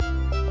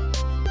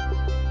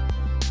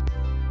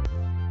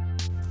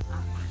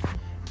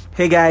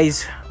Hey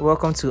guys,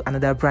 welcome to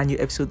another brand new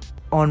episode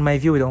on My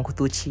View with Uncle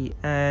Tochi.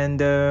 And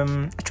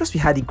I trust we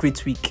had a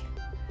great week.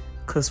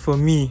 Cause for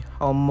me,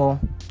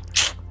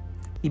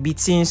 it be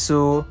seen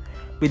so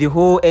with the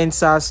whole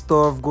NSA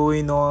stuff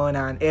going on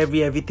and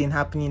everything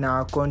happening in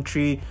our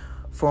country,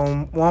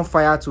 from one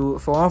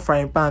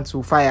frying pan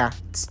to fire.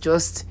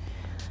 It's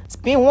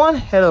been one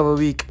hell of a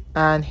week.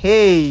 And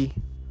hey,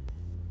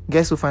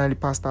 guess who finally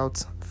passed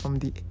out from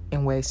the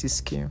NYSC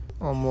scheme?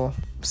 I'm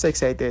so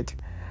excited.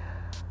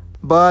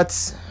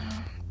 But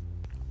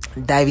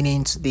diving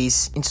into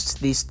this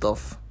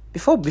stuff,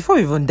 before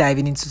even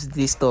diving into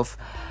this stuff,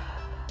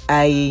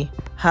 I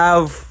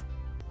have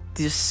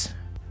this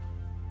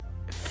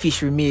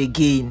fish with me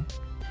again.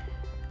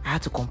 I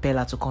had to compel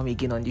her to come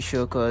again on the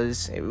show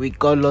because we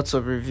got lots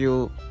of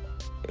reviews,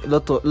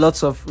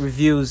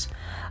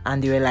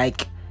 and they were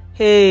like,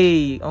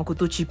 "Hey, Uncle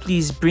Tochi,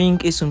 please bring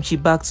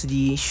Esumchi back to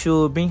the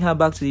show. Bring her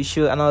back to the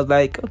show." And I was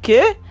like,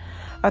 "Okay,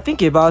 I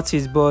think about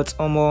it, but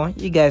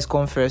you guys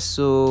come first,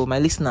 so my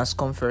listeners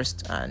come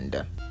first."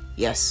 And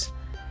yes,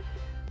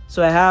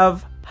 so I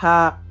have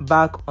her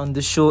back on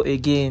the show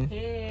again.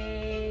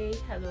 Hey,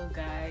 hello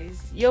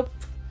guys. Yup,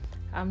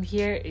 I'm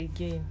here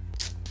again.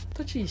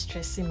 Tochi is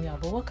stressing me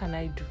out, but what can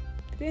I do?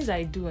 The things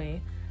I do,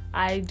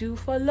 I do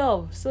for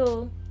love.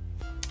 So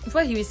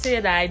before he will say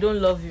that I don't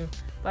love you,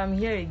 but I'm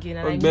here again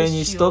and I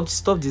miss you.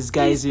 Stop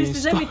disguising.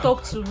 Please let me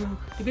talk to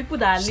the people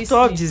that are listening.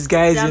 Stop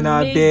disguising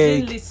our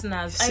beg.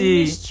 Listeners.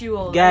 See, I missed you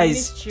all.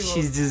 Guys,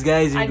 she's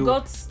disguising. I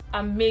got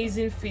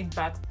amazing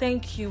feedback.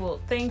 Thank you all.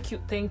 Thank you.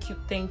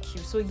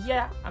 So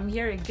yeah, I'm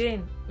here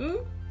again.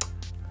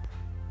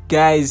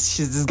 Guys,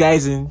 she's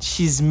disguising.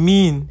 She's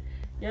mean.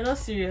 You're not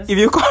serious. If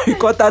you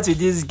contact with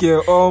this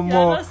girl, You're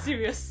not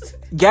serious.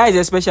 Guys,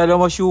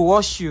 especially she will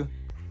wash you.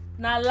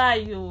 Nah, lie,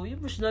 yo. You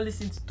should not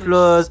listen to Tochi.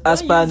 Plus,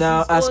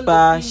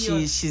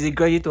 she's a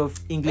graduate of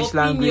English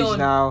language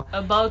now.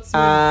 About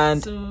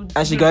and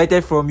she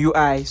graduated from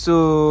UI.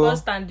 So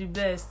first and the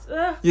best.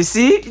 You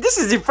see, this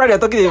is the pride you're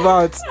talking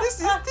about.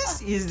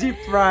 This is the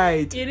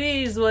pride. It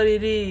is what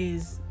it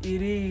is.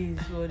 It is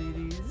what it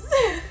is.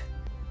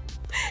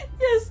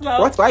 Yes, now.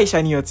 What? Why are you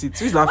shining your teeth?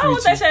 Who's laughing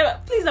with you?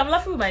 Please, I'm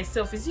laughing with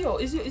myself. Is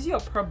it your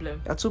problem?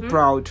 You're too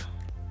proud.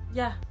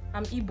 Yeah,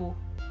 I'm Igbo.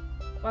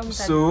 Why would I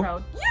So? be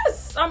proud?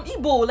 Yes, I'm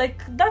Igbo.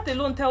 Like, that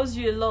alone tells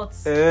you a lot.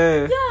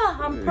 Yeah,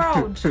 I'm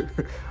proud.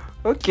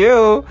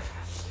 Okay.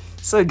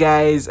 So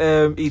guys,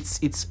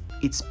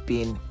 it's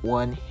been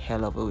one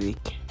hell of a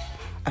week.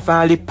 I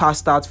finally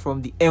passed out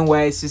from the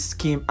NYSC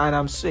scheme and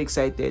I'm so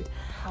excited.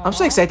 Aww.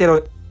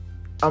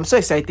 I'm so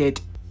excited.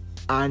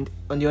 And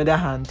on the other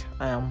hand,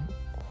 I am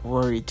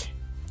worried.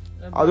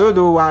 I don't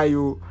know why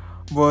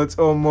but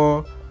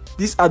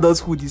this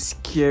adulthood is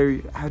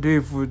scary. I don't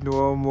even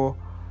know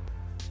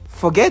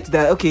Forget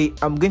that, okay,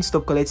 I'm going to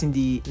stop collecting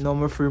the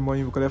normal free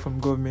money we collect from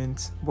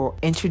government, but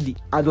entering the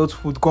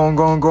adulthood,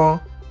 gone.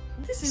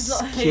 This is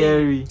not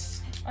scary.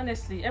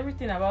 Honestly,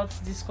 everything about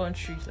this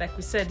country, like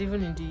we said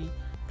even in the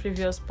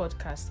previous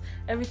podcast,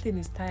 everything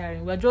is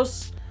tiring. We're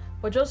just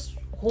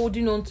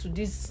holding on to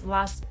this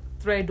last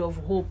thread of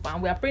hope,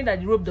 and we are praying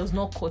that the rope does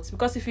not cut,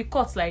 because if it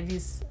cuts like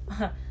this,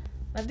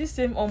 at this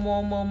same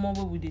more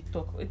we dey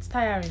talk, it's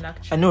tiring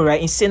actually. I know,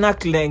 right? In Sena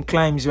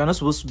climbs, you are not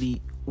supposed to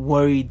be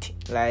worried.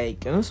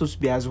 Like, you're not supposed to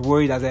be as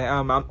worried as I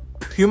am.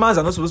 Humans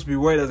are not supposed to be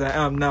worried as I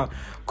am now,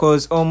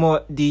 because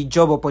the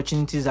job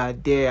opportunities are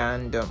there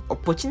and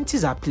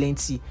opportunities are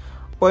plenty.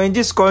 But in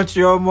this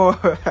country,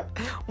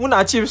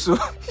 muna chips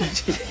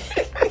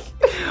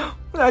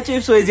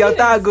is your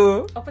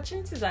tago.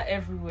 Opportunities are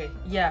everywhere.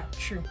 Yeah,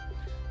 true.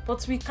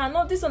 But we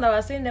cannot. This one that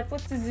we're saying,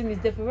 nepotism is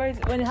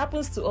different. When it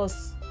happens to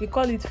us, we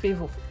call it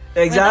favor.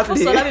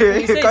 Exactly. When it happens to other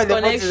people, we say it's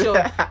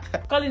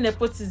connection. Call it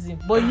nepotism.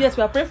 But yes,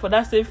 we are praying for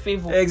that same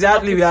favor.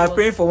 Exactly. We are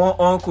praying for one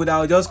uncle that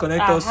will just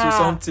connect us to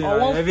something, or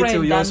one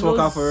everything will just work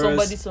out for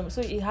us.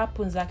 So it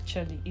happens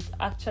actually. It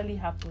actually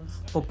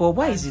happens. But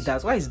why is it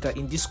that? Why is it that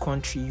in this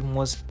country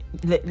you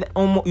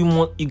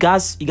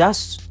guys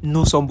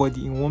know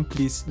somebody in one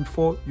place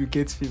before you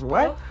get favor?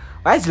 Why?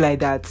 Why is it like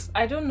that?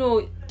 I don't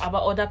know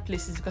about other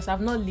places because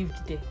I've not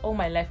lived there. All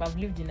my life I've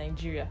lived in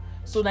Nigeria.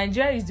 So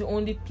Nigeria is the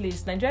only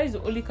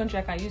country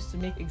I can use to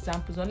make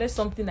examples, unless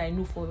something I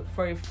know for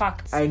a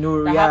fact. I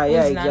know, that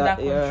happens in another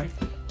country.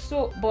 Yeah.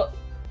 So, but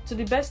to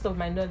the best of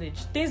my knowledge,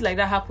 things like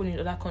that happen in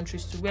other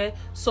countries too, where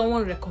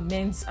someone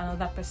recommends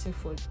another person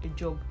for a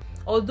job.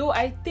 Although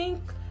I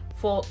think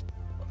for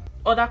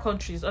other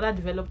countries, other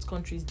developed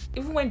countries,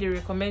 even when they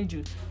recommend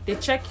you, they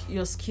check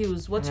your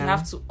skills, what you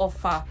have to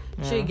offer.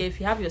 So if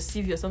you have your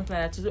CV or something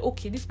like that, to say,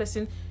 okay, this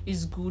person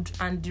is good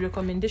and the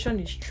recommendation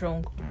is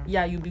strong,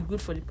 you'll be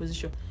good for the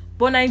position.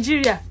 But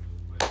Nigeria,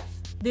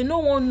 they no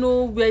one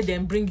know where they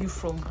bring you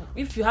from.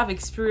 If you have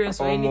experience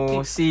or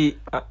anything,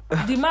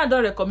 the man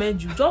don't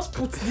recommend you. Just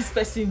put this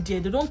person there.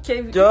 They don't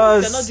care if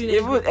they're not doing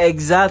anything.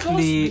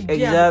 Exactly.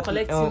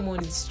 Collecting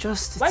money.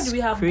 Why do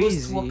we have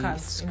crazy. ghost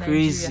workers in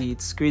Nigeria?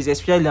 It's crazy,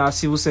 especially in our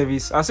civil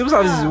service. Our civil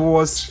service is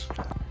worse.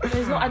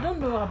 I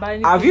don't know about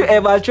anything. Have you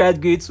ever tried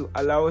going to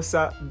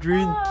Alausa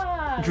during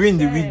during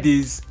the yeah.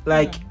 weekdays.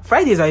 Like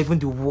Fridays are even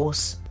the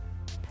worst.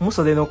 Most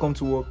of them don't come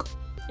to work.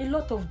 A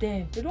lot of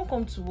them, they don't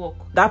come to work.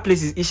 That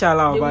place is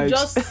Inshallah They will vibes.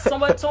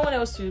 just someone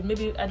else will,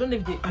 maybe, I don't know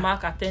if they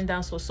mark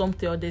attendance or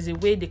something, or there's a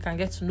way they can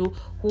get to know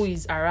who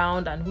is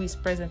around and who is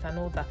present and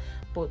all that.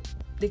 But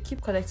they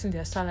keep collecting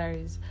their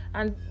salaries,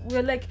 and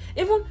we're like,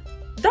 even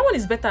that one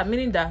is better,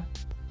 meaning that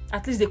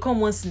at least they come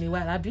once in a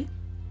while, Abby.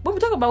 When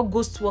we talk about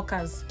ghost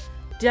workers,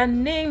 their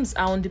names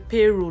are on the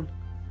payroll,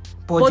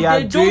 but they are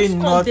they doing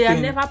don't come. nothing. They are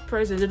never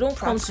present. They don't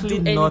come to do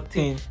Absolutely anything.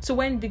 nothing. So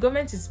when the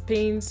government is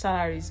paying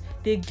salaries,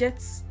 they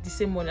get the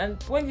same money.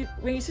 And when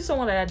you see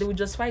someone like that, they will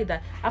justify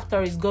that after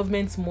all, it's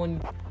government's money,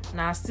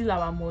 now still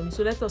our money,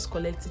 so let us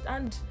collect it.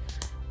 And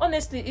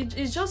honestly,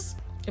 it's just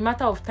a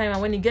matter of time,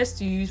 and when it gets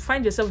to you, you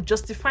find yourself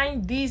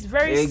justifying these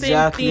very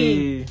same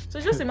thing. So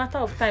it's just a matter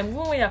of time.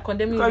 Even when you're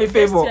condemning Call the it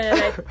favor. you're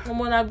like,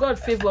 na God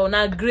favor,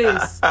 na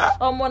grace,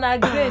 na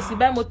grace, you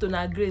buy motor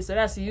na grace, or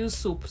else you use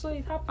soap. So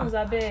it happens,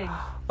 I beg.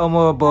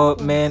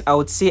 But man, I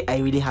would say I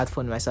really had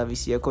fun in my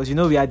service here, because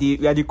we are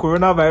the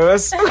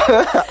coronavirus.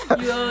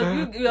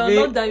 you are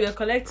not that you are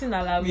collecting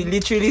allowance. We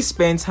literally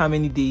spent how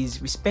many days?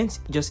 We spent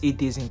just 8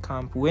 days in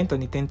camp. We went on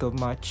the 10th of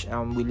March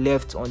and we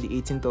left on the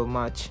 18th of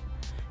March.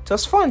 It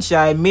was fun,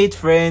 I made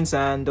friends,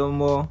 and it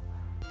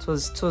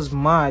was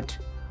mad.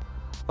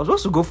 I was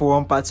supposed to go for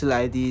one party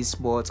like this,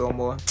 but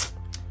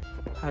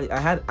I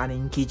had an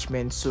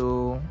engagement,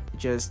 so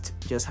just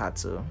had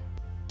to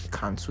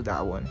cancel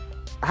that one.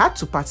 I had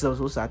 2 parties I was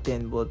supposed to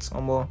attend, but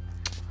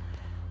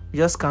we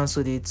just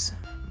cancelled it.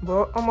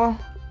 But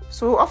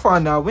so how far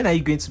now? When are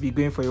you going to be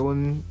going for your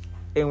own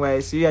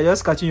NYC? You are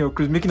just catching your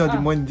cruise, making all the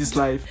money in this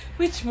life.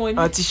 Which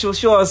money? To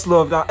show us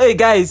love. Now, hey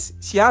guys,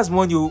 she has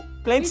money.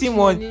 Plenty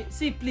money.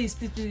 See, please.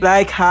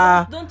 Like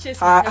don't chase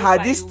my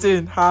her this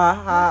thing.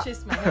 Don't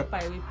chase my help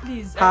away,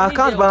 please. Her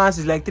account balance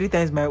is like 3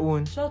 times my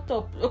own. Shut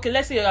up. Okay,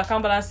 let's say your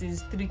account balance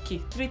is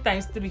 3k. 3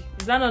 times 3.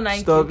 Is that not 9k?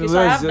 Stop. Okay, so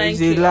I have 9k.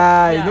 It's a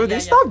lie. Yeah, They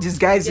stop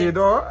disguising,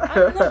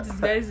 I'm not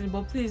disguising,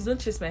 but please don't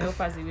chase my help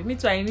away. Me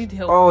too, I need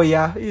help. Oh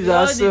yeah, we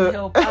all need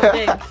help. I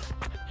beg.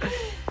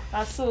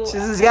 She's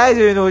this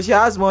guy, she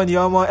has money.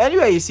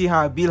 Anywhere you see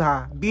her, bill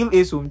her. Bill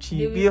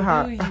Esomchi. Bill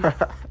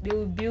her. They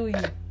will bill you.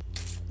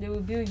 They will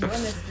bill you,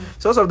 honestly.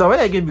 So sometimes when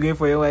I get going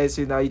for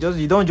NYC now, you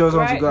don't just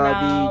want to go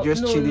and be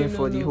just chilling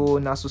for the whole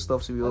NASU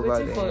stuff to be over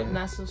there. Waiting for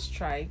NASU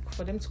strike,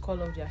 for them to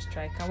call off their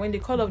strike, and when they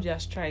call off their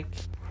strike,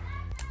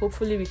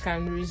 hopefully we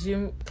can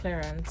resume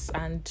clearance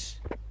and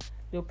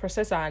they'll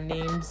process our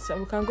names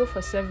and we can go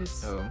for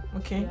service. Oh,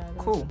 okay, yeah,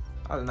 cool.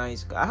 That's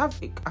nice. I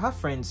have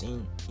friends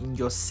in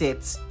your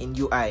set in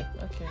UI.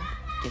 Okay.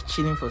 They're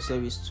chilling for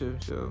service too.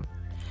 So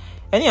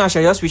anyhow, I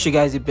just wish you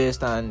guys the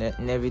best and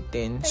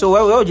everything. So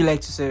where would you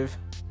like to serve?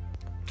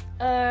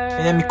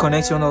 Let me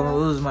connect you on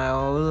those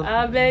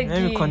let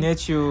me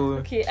connect you.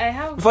 Okay, I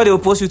have before they will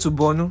post you to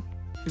Bono.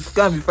 You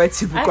can't be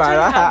fighting people.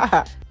 I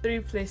have 3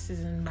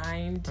 places in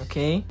mind.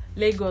 Okay.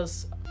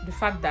 Lagos, the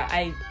fact that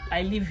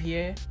I live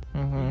here,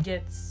 mm-hmm.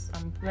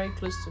 I'm very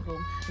close to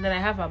home. And then I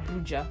have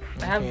Abuja.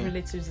 I have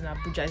relatives in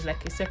Abuja. It's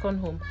like a second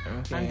home.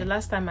 Okay. And the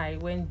last time I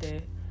went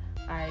there,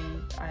 I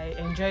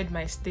enjoyed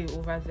my stay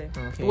over there.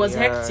 Okay, it was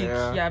hectic,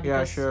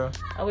 because I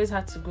always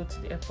had to go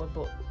to the airport,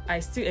 but I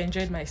still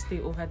enjoyed my stay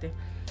over there.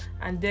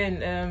 And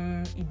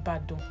then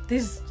Ibadan.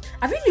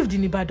 Have you lived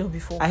in Ibadan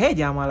before? I heard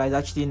the Amala is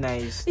actually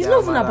nice. It's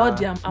not even about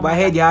the Amala. But I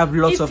heard they have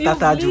lots of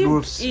tattered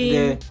roofs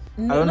there.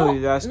 I don't know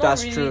if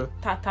that's really true.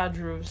 Tattered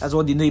roofs. That's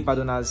what they know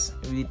Ibadan as.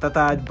 The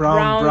tattered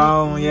brown,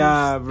 brown.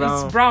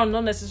 It's brown,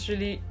 not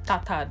necessarily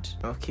tattered.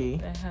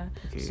 Okay.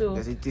 Okay. So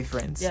there's a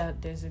difference. Yeah,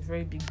 there's a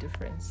very big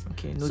difference.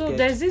 Okay. So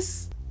there's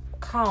this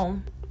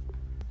calm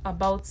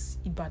about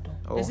Ibadan.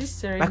 There's this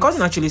serenity. My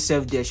cousin actually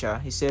served there, Sha.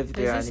 He served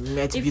there and he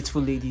met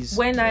beautiful ladies.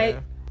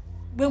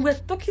 When we're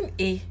talking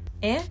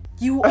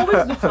you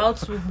always look out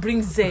to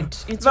bring Z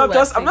into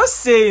I'm not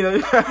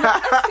saying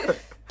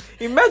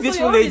he met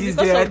beautiful ladies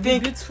there. I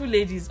think beautiful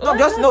ladies.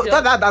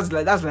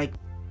 That's like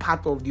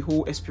part of the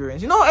whole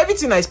experience.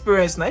 Everything I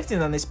experienced,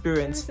 everything an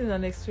experience. Everything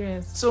an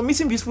experience. So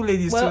meeting beautiful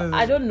ladies too.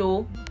 I don't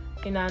know.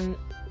 In an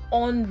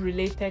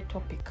unrelated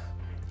topic,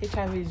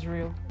 HIV is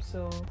real.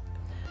 So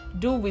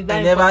do with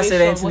that. I never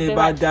said anything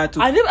about that.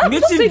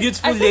 Meeting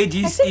beautiful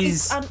ladies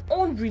is an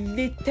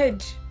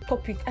unrelated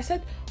topic. I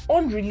said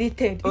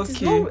unrelated. Okay.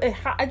 It is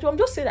not. I'm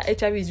just saying that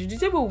HIV is real. The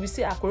same way we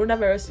say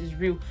coronavirus is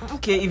real.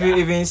 Okay, if you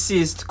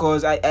insist,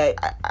 because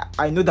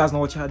I know that's not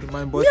what you had in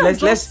mind. But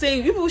let's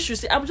saying people should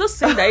say. I'm just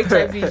saying that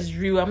HIV is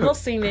real. I'm not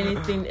saying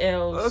anything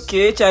else.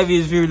 Okay, HIV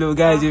is real, though,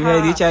 guys. You've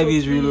heard HIV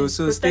is real,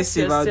 so stay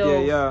safe yourself. out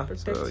there. Yeah.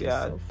 Protect so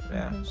yourself.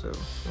 Mm-hmm. So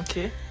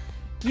okay.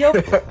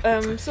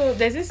 Yep. So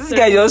there's this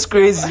guy is just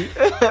crazy.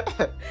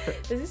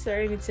 There's this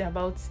serenity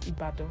about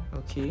Ibadan.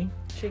 Okay.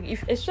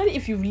 Especially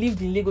if you've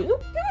lived in Lagos.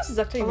 Lagos is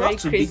actually very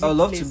crazy. I'd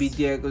love to be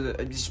there because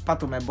it's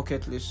part of my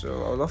bucket list.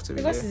 So I'd love to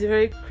be there. Lagos is a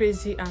very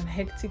crazy and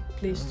hectic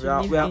place to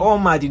live in. We are all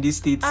mad in this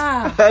state.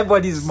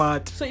 Everybody's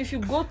mad. So if you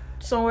go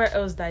somewhere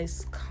else that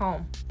is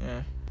calm,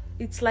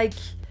 it's like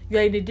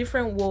you're in a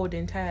different world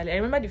entirely. I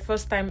remember the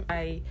first time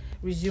I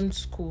resumed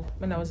school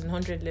when I was in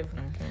 100 level,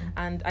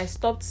 and I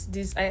stopped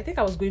this. I think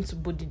I was going to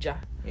Bodija.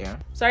 Yeah.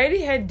 So I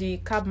already heard the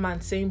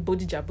cabman saying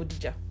Bodija,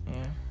 Bodija.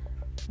 Yeah.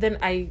 Then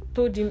I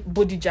told him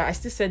Bodija. I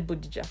still said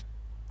Bodija.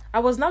 I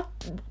was not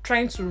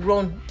trying to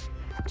run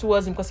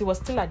towards him because he was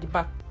still at the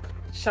back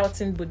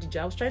shouting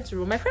Bodija. I was trying to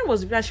run. My friend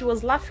was there. She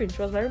was laughing.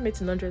 She was my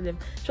roommate in 100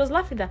 level. She was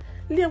laughing that,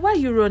 Leah, why are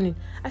you running?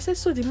 I said,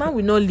 so the man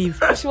will not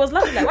leave. She was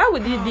laughing like, why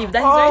would he leave? That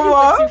he's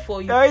already waiting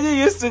for you. You're already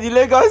used to the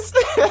Lagos.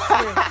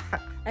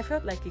 I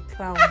felt like a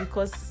clown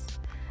because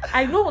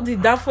I know the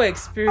Danfo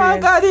experience. I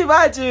can't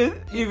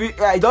imagine. If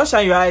you, don't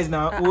shine your eyes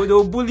now.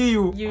 They'll bully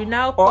you. You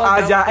now or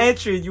as you're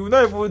entering, you will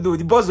not even know.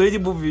 The boss already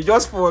move you.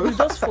 Just fall. You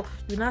just fall.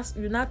 You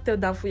now tell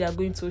Danfo you are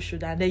going to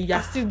Oshoda, and then you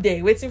are still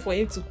there waiting for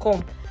him to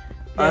come.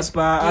 As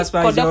per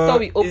conductor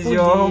will open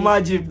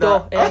the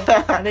door,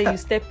 and then you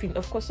step in.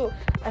 Of course, so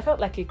I felt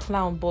like a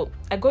clown, but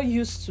I got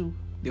used to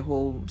the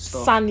whole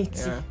stuff. Sanity.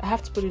 Yeah. I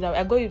have to put it out.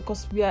 I got it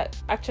because we are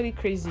actually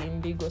crazy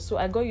in Lagos, so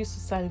I got used to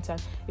sanity.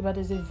 But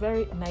it's a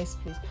very nice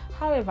place.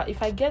 However,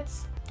 if I get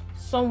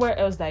somewhere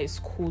else that is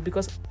cool,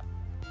 because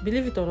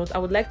believe it or not, I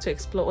would like to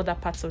explore other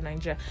parts of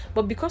Nigeria,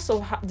 but because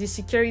of the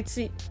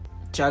security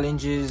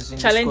challenges in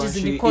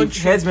the country,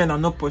 if headsmen are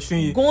not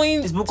pursuing you,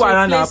 going it's Boko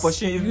Haram that are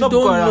pursuing you. If not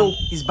Boko Haram,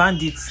 it's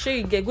bandits. Sure,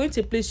 you get going to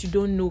a place you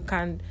don't know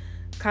can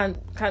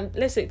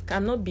let's say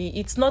cannot be.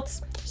 It's not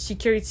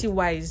security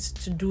wise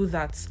to do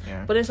that.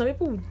 Yeah. But then some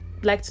people would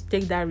like to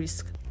take that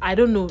risk. I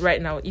don't know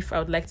right now if I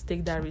would like to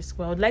take that risk,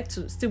 but I would like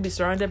to still be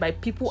surrounded by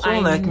people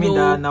Someone I like know. me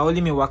that now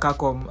only me waka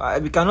come.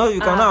 We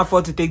cannot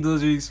afford to take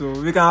those risks. So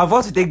we can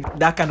afford to take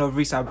that kind of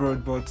risk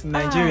abroad, but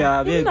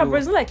Nigeria, even abroad,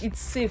 it's not like it's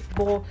safe,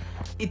 but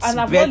it's and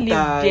I've better.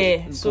 not lived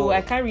there, so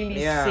I can't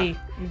really Yeah. say.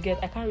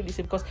 I can't really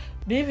say because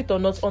believe it or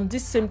not, on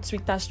this same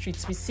Twitter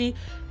streets, we see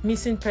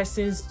missing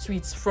persons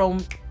tweets from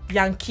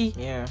Yankee.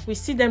 Yeah. We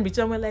see them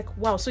return. We're like,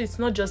 wow. So it's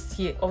not just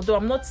here. Although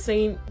I'm not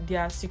saying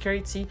their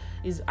security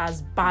is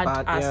as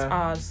bad as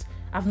ours.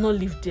 I've not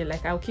lived there.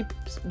 Like I'll keep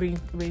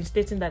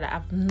reinstating that I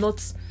have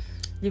not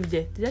lived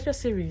there. Did I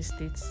just say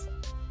reinstate?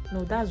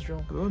 No, that's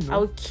wrong. Oh, no. I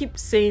will keep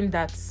saying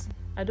that.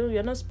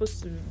 You're not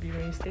supposed to be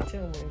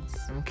reinstating words.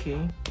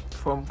 Okay.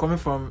 Coming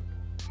from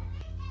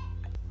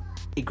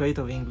a grade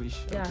of English.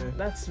 Yeah, okay.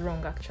 that's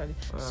wrong actually.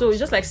 So it's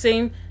just like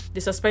saying they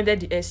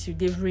suspended the SU.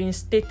 They've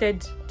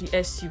reinstated the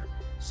SU.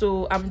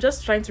 So I'm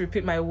just trying to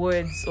repeat my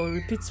words or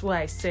repeat what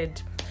I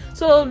said.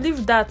 So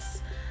leave that.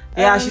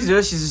 Yeah,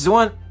 she's the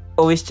one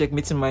always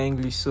checkmating my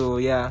English. So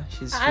yeah,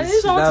 I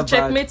just want to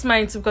checkmate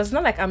mine too because it's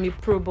not like I'm a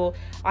pro, but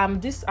I'm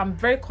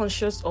very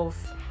conscious of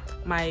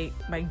my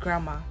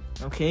grammar.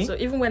 Okay. So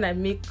even when I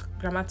make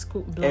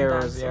grammatical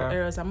blunders or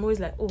errors, I'm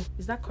always like, oh,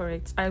 is that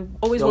correct? I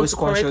always want to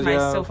correct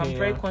myself. I'm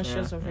very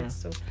conscious of it.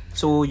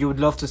 So you would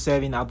love to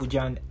serve in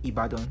Abuja and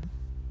Ibadan?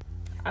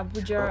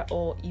 Abuja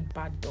or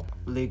Ibadan?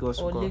 Lagos.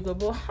 Or Lagos.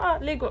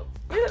 But Lagos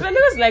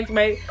is like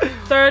my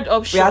third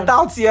option. We are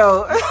out here.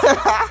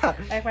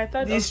 Like my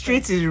third The option.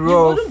 street is rough.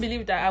 You wouldn't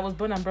believe that I was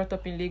born and brought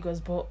up in Lagos,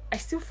 but I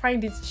still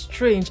find it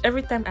strange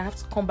every time I have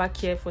to come back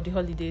here for the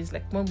holidays,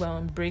 like when we're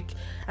on break.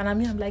 And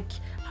I'm like,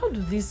 how do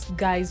these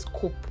guys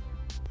cope?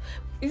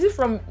 Is it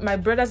from my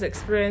brother's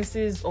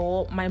experiences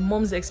or my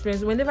mom's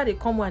experience? Whenever they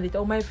come and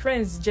or my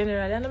friends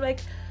generally, and I'm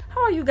like,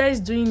 how are you guys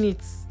doing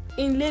it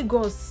in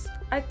Lagos?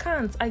 I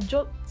can't.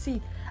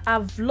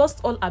 I've lost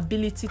all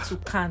ability to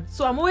can.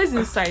 So I'm always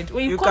inside.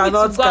 When you call me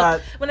to go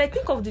out, when I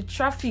think of the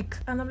traffic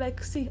and I'm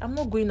like, I'm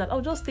not going out. I'll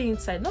just stay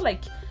inside. Not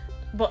like,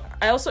 but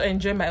I also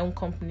enjoy my own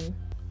company.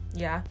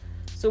 Yeah.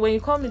 So when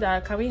you call me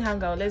that, can we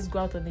hang out? Let's go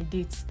out on a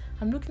date.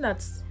 I'm looking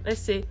at,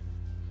 let's say,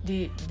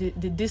 the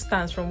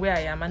distance from where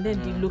I am and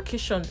then the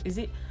location.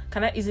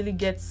 Can I easily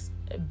get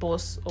a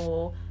bus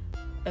or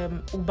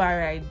Uber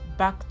ride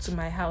back to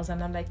my house?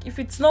 And I'm like, if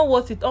it's not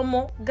worth it,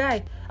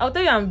 guy, I'll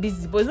tell you I'm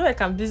busy, but it's not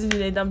like I'm busy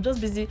doing it. I'm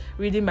just busy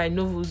reading my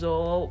novels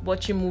or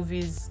watching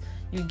movies.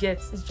 You get,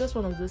 it's just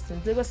one of those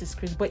things. Lagos is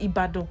crazy. But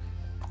Ibadan,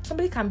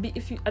 somebody can be,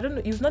 I don't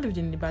know, you've not lived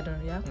in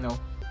Ibadan, yeah? No.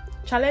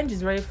 Challenge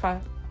is very far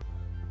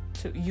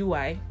to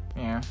UI.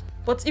 Yeah.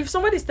 But if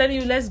somebody's telling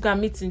you, let's go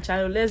and meet in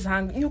Channel, let's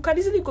hang, you can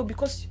easily go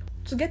because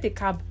to get a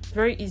cab,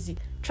 very easy.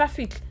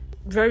 Traffic,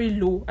 very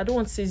low. I don't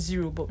want to say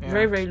zero, but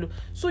very, very low.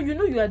 So you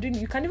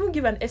can even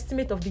give an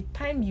estimate of the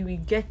time you will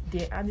get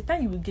there and the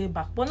time you will get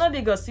back. But not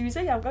Lagos. If you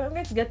say I'm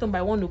going to get home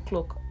by 1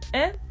 o'clock,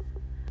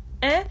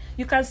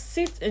 you can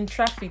sit in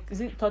traffic.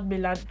 Is it third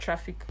mainland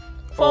traffic?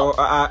 For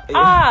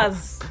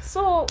hours.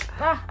 So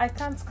I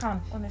can't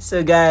scan, honestly.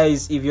 So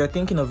guys, if you're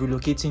thinking of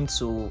relocating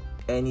to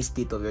any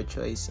state of your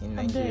choice in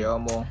Nigeria or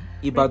more,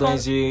 Ibadan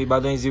is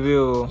the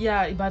real.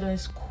 Yeah, Ibadan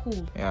is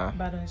cool. Yeah,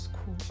 Ibadan is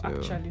cool. So,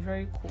 actually,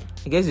 very cool.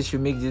 I guess they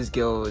should make this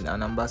girl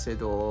an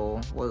ambassador, or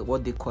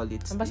what they call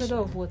it. Ambassador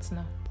of what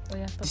now? Oh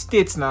yeah. The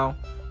states now.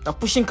 They're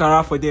pushing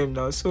Kara for them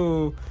now.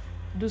 So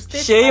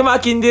Sheyi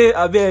Makinde,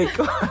 I beg.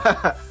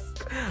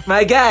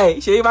 My guy,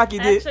 Sheyi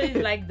Makinde. I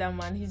actually like that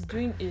man. He's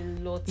doing a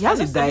lot. He has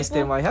a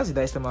diastema. He has a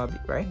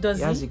diastema, right? Does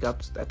he? Has a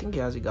gap. I think he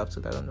has a gap to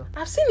that. I don't know.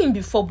 I've seen him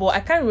before, but I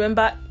can't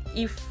remember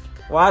if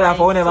Wahala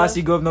for never saw-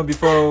 see governor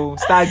before.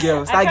 Star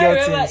girl can't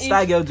remember things,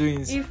 star girl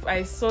doings. If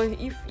I saw,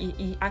 if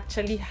he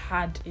actually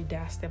had a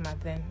diastema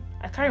then.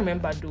 I can't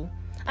remember though.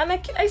 And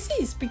I see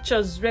his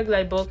pictures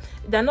regularly, but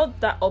they're not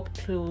that up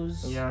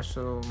close. Yeah,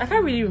 so I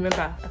can't really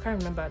remember.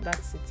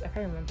 That's it. I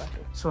can't remember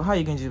though. So how are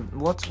you going to?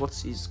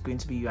 What is going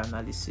to be your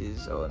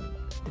analysis on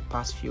the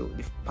past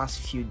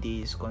few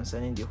days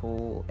concerning the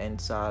whole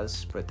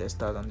NSAS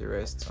protesters and the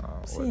rest?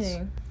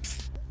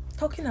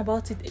 Talking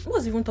about it,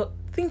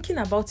 thinking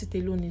about it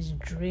alone is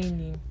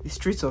draining. The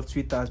streets of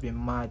Twitter has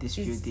been mad these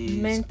few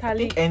days.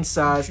 Mentally I think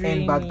NSAS,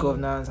 End Bad draining.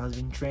 Governance has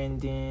been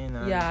trending.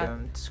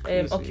 And, it's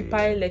crazy.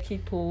 Occupy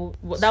Lekki Toll.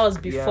 That was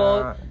before.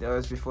 Yeah, that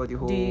was before the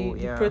whole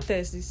the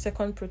protest, the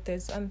second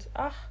protest, and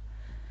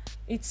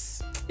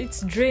it's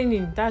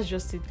draining. That's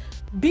just it.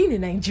 Being a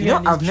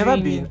Nigerian, I've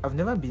draining.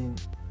 never been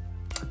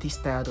this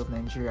tired of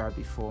Nigeria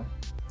before.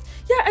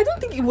 Yeah, I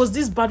don't think it was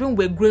this bad when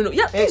we're growing up.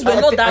 Yeah, things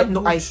were not that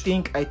good. I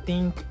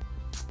think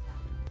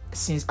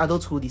since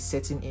adulthood is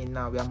setting in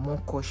now, we are more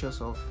cautious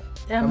of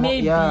of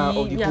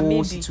the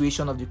whole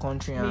situation of the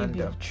country. Maybe.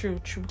 And True.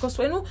 Because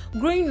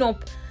growing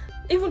up,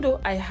 even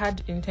though I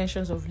had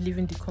intentions of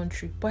leaving the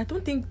country, but I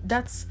don't think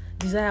that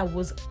desire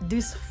was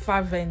this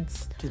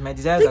fervent. because my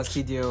desires are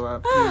still there.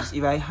 Please,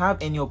 if I have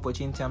any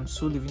opportunity, I'm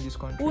so leaving this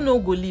country. Who no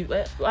go leave?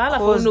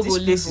 Because this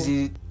place is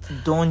a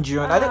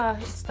dungeon.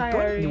 It's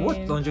tiring. The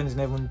word dungeon is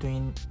not even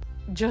doing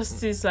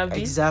justice, Abi.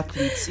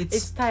 exactly.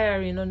 It's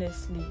tiring,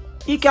 honestly.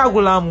 Ike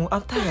Agulamu,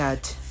 I'm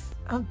tired.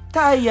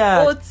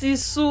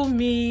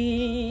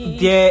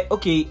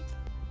 Otisumi.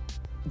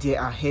 There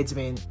are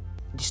headsmen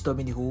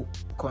disturbing the whole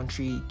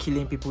country,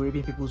 killing people,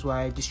 raping people's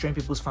wives, destroying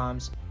people's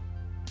farms.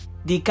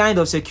 The kind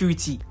of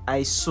security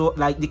I saw,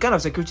 like the kind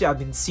of security I've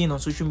been seeing on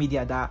social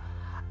media that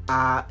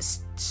are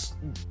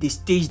the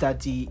stage that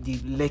the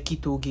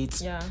Lekki toll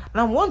gates. Yeah.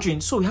 And I'm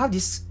wondering, so we have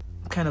this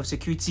kind of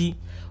security.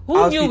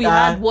 Who knew we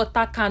had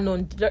water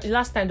cannon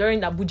last time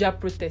during the Abuja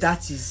protest?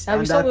 That is. And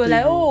we saw, we were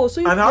like, so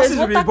and there's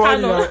water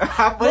cannon.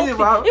 Even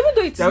Even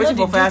though it's not the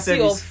for fire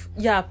duty service. of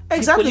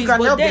Exactly, the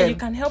police, but then them. you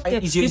can help them.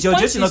 It's The your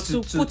point duty not is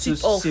to put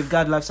it off.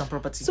 safeguard lives and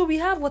property. So we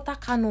have water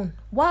cannon.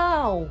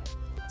 Wow,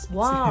 it's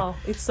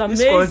This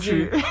amazing.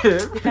 country.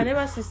 You can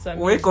never see some.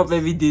 Wake up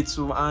every day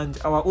too, and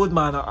our old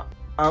man at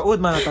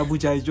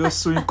Abuja is just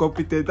so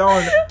incompetent. That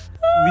one,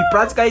 we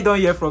practically don't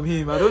hear from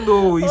him. I don't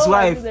know his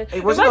wife.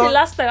 Remember the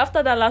last time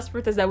after that last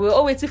protest that we were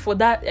all waiting for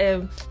that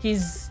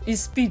his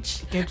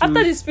speech.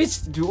 After the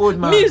speech, the old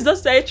man. Me is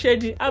just started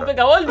trading. I want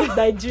to leave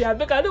Nigeria. I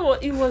don't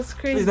want. It was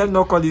crazy. Please let me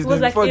not call his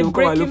name before they come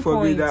and look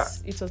for me.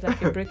 It was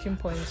like a breaking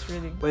point,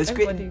 really. But it's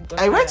crazy.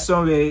 I read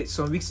somewhere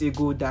some weeks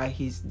ago that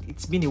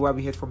it's been a while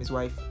we heard from his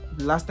wife.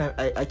 Last time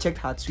I checked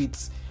her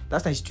tweets.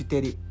 Last time she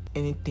tweeted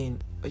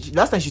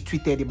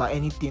about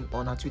anything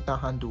on her Twitter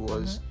handle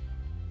was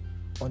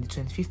on the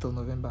 25th of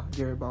November,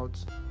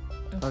 thereabouts.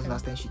 That was the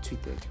last time she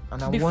tweeted.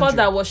 And before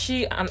that, was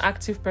she an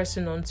active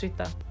person on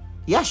Twitter?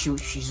 Yeah,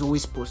 she's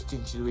always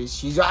posting.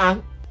 She's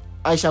Aisha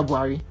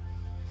Buhari.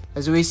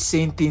 She's always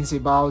saying things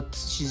about.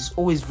 She's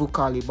always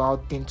vocal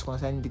about things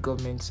concerning the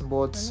government.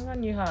 But I never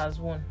knew her as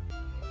one.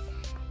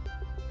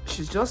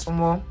 She's just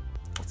more.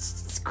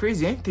 It's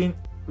crazy. Anything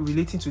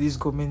relating to this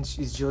government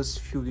is just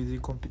filled with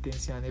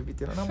incompetency and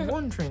everything. And I'm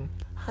wondering,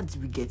 how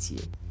did we get here?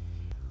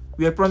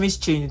 We were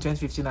promised change in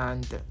 2015,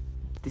 and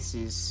this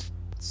is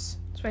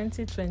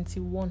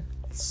 2021.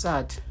 It's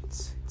sad.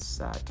 It's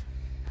sad.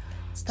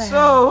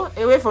 So,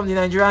 away from the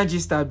Nigerian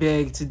gist, I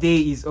beg. Today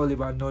is all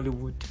about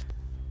Nollywood.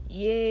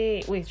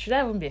 Yay! Wait, should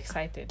I even be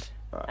excited?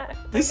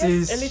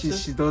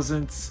 She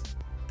doesn't.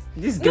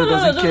 This girl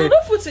doesn't care. No,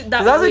 don't put it that way.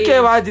 She doesn't care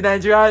about the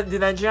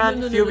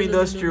Nigerian film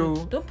industry. No.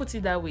 Don't put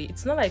it that way.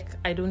 It's not like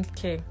I don't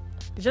care.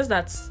 It's just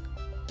that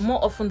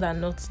more often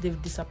than not,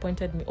 they've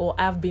disappointed me, or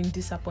I've been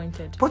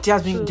disappointed. But there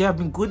have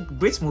been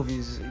great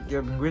movies.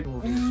 There have been great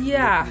movies.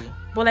 Yeah. Lately.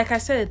 But like I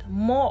said,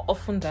 more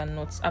often than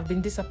not, I've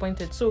been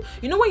disappointed. So,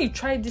 when you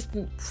try this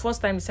thing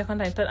first time, second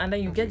time, third, and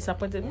then you get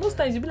disappointed, most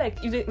times you'll be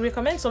like, if they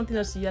recommend something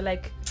else, you're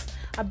like,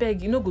 I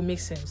beg, go make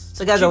sense.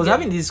 So guys, I was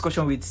having this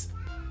discussion with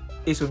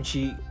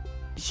Esomchi.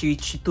 She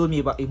told me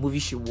about a movie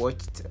she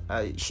watched,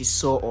 she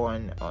saw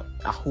on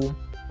at home,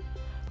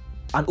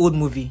 an old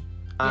movie,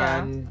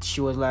 and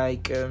she was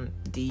like,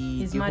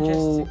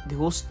 the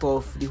whole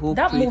stuff, the whole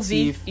that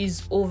movie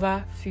is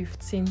over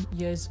 15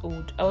 years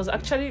old. I was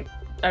actually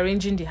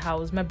arranging the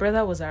house. My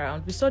brother was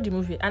around. We saw the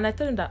movie, and I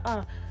told him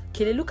that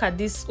Kele, look at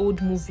this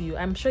old movie.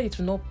 I'm sure it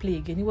will not play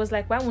again. He was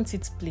like, why won't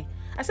it play?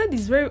 I said,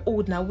 it's very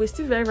old now. We're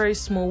still very, very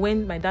small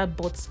when my dad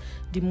bought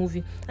the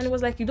movie. And it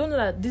was like, you don't know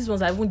that these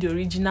ones are even the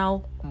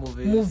original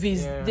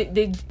movies. Yeah.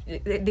 They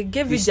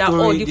gave it the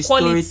quality.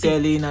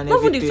 Storytelling and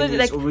not even everything,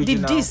 like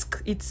original. The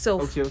disc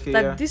itself. Okay,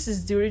 this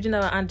is the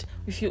original, and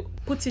if you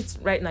put it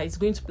right now, it's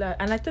going to play.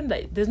 And I told him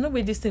that there's no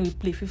way this thing will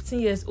play. 15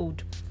 years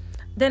old.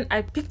 Then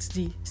I picked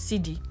the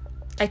CD.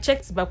 I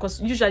checked it back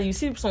because usually you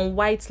see some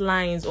white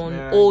lines on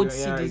old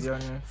CDs. Yeah.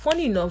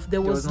 Funny enough,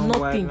 there was no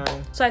nothing.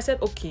 So I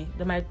said, okay,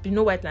 there might be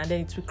no white line,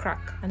 then it will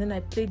crack. And then I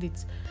played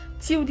it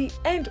till the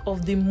end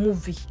of the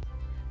movie.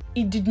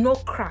 it did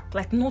not crack,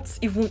 like not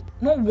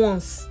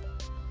once.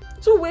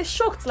 So we're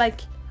shocked,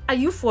 like, are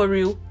you for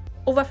real?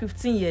 Over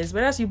 15 years,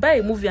 whereas you buy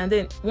a movie and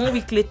then 1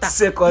 week later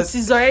it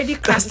is already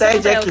cracked.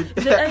 And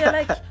you're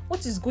like,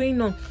 what is going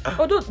on?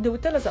 Although they will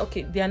tell us that,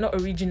 okay, they are not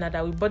original,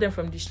 that we bought them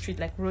from the street,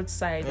 like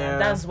roadside, and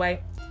that's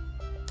why.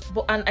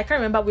 But and I can't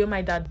remember where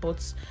my dad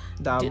bought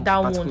that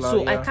one,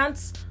 so I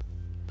can't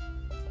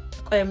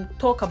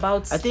talk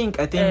about. I think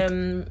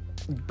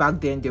back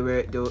then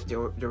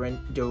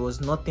there was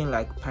nothing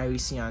like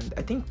piracy, and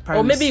I think piracy,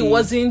 or maybe it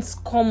wasn't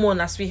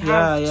common as we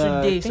have today.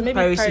 I think so maybe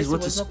piracy is was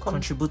what is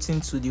contributing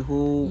to the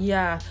whole.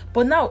 Yeah,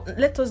 but now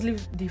let us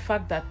leave the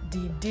fact that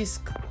the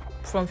disc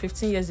from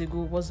 15 years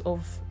ago was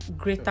of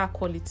greater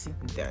quality.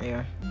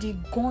 Yeah. The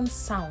gun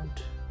sound.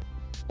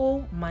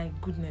 Oh my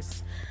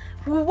goodness.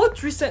 We watch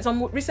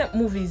some recent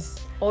movies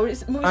or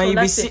movies from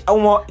last year.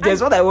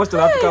 There's what I watched on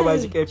Africa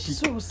Magic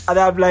Epic, and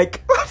I'm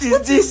like, what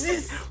is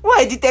this? Who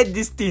edited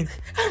this thing?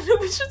 Who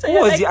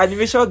was the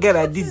animation girl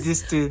that did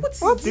this thing?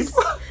 What is this?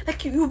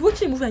 Like, you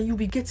watch a movie and you'll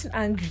be getting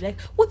angry. Like,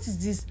 what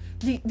is this?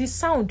 The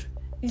sound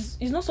is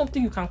not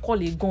something you can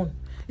call a gun.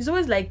 It's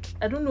always like,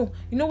 I don't know.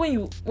 You know when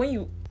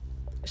you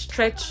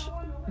stretch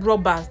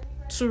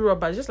two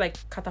rubbers, just like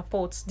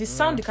catapults. The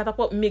sound the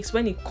catapult makes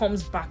when it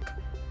comes back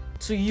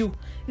to you,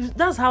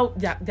 that's how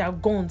their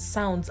gun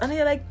sounds. And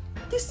you're like,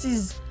 this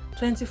is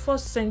 21st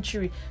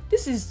century,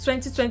 this is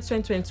 2020,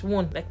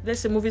 2021, like let's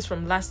say movies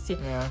from last year.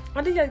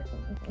 And then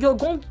your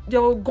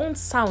gun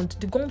sound,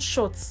 the gun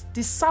shots,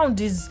 the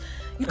sound is,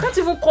 you can't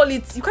even call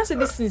it, you can't say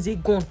this thing is a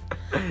gun.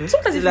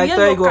 Sometimes if you hear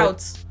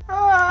knockouts,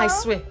 I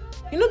swear,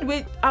 you know the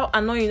way how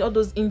annoying all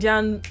those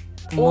Indian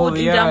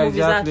movies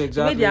exactly, are,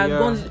 the way they are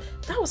guns.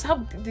 That was how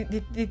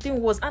the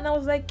thing was. And I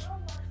was like,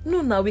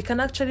 no, now we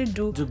can actually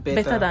do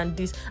better than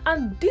this.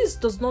 And this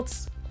does not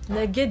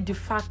negate the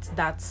fact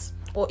that,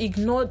 or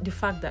ignore the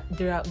fact that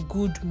there are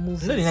good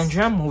movies. No, the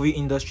Nigerian movie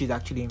industry is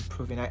actually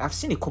improving. I've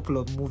seen a couple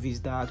of movies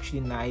that are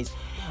actually nice.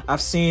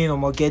 I've seen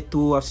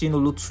Omogeto, I've seen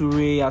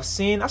Oloture, I've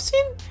seen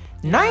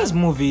nice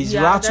movies.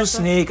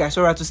 Rattlesnake, I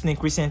saw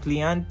Rattlesnake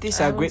recently, and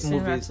these are great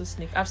movies.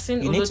 I've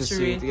seen you Oloture. Need to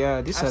see it.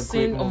 Yeah, these are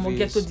great movies.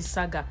 I've seen Omogeto the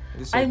Saga.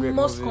 I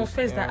must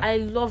confess that I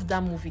love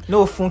that movie.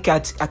 No, Funke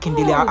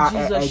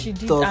Akindele, she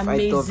did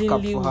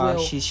amazingly well.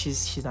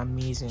 She's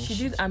amazing. She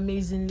did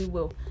amazingly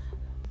well.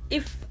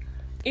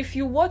 If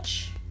you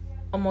watch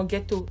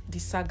Omogeto the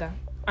Saga,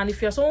 and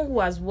if you're someone who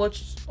has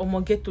watched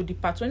Omogeto the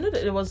Part 1, you know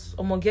that there was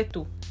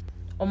Omogeto,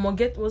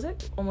 was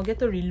it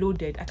Omogeto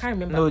Reloaded? I can't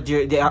remember. No,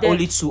 there are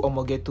only two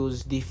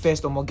Omogetos. The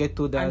first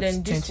Omogeto that's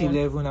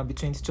 2011 and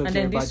 2012, and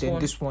then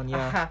this one,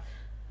 yeah.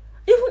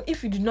 Even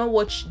if you did not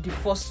watch the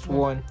first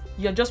one,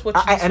 you're just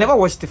watching. I never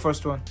watched the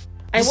first one.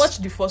 I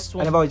watched the first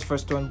one. I never watched the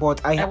first one,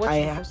 but I watched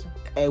the first one.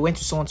 I went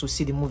to someone to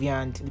see the movie,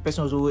 and the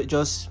person was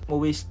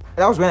always.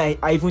 That was when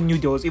I even knew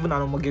there was even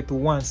an Omogeto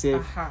one.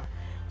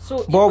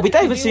 So, but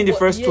without even seeing the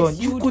first one,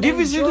 you could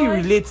easily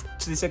relate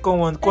to the second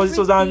one because it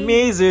was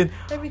amazing.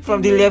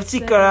 From the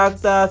Lefty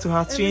character to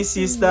her twin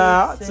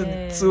sister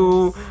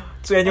to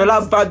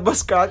Eniola Bad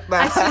Boss character.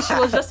 I think she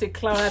was just a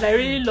clown, and I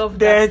really loved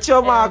then that.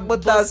 Chioma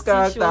Akbota's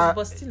character. She was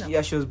Busty now.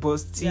 Yeah, she was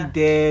Busty. Yeah.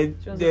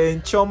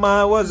 Then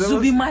Chioma was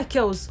Zubi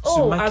Michaels.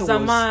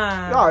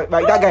 Azama. Yeah,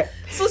 like that guy.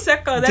 2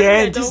 seconds.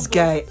 Then this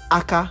guy,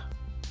 Aka.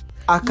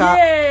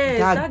 Yes,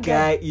 that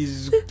guy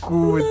is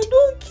good. No,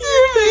 don't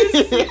kill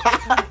me.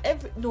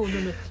 No.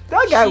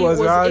 That guy was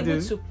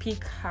able to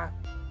pick her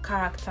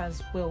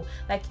characters well.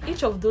 Like,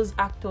 each of those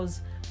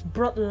actors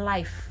brought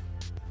life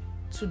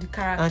to the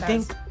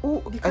characters.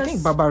 I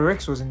think Baba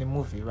Rex was in the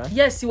movie, right?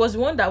 Yes, he was the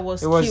one that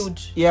was killed.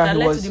 Yeah, that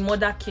led to the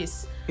murder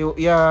case.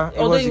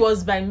 Although it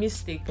was by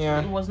mistake.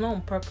 Yeah. It was not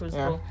on purpose,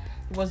 but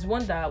it was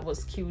one that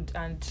was killed,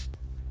 and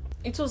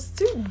it was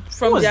still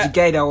from. Who was the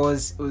guy that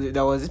was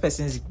this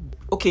person's?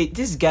 Okay,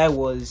 this guy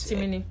was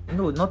Timini.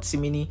 No, not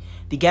Timini.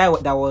 The guy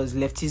that was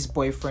Lefty's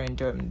boyfriend.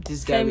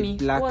 This guy Femi. with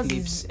black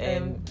lips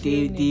and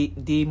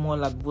they more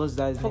like what's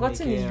that?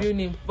 Forgotten his real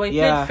name, but he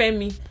played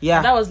Femi.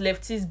 Yeah, that was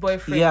Lefty's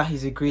boyfriend. Yeah,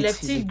 he's a great.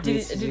 Lefty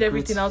did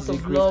everything out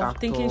of love, actor.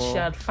 Thinking she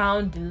had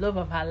found the love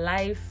of her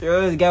life.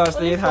 The guy was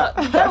playing her.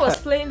 The guy was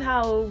playing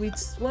her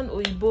with one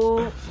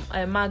Oyibo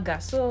Maga.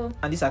 So,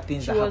 and these are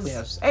things that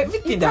happen.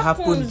 Everything that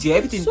happens here,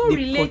 everything so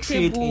they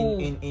portrayed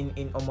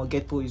in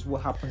Omogeto is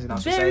what happens in our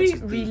society.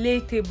 Very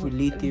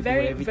relatable,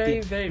 very,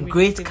 everything. Very, very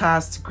great relatable.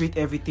 Cast, great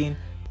everything.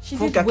 She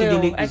did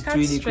well. I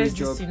can't stress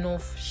this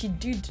enough. She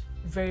did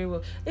very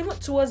well. Even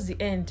towards the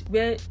end,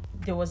 where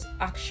there was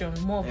action,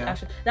 more of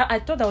action. That I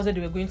thought that was where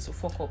they were going to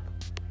fuck up.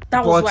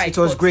 That was why it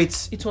was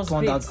great. It was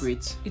turned great. out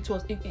great. It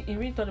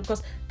really turned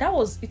out,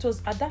 because it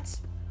was at that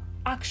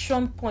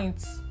action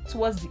point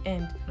towards the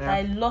end that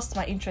I lost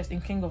my interest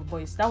in King of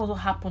Boys. That was what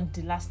happened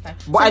the last time.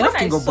 But I love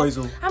King of Boys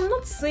though. I'm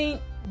not saying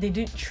they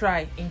didn't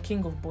try in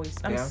King of Boys.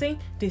 I'm saying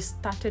they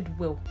started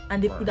well,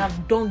 and they could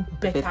have done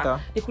better.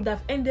 They could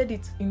have ended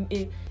it in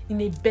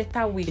a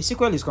better way. A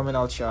sequel is coming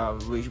out,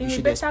 we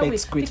should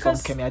expect great from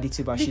Kemi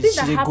Adetiba.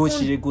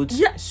 She's a good.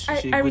 Yeah,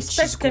 I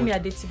respect Kemi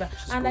Adetiba,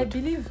 and I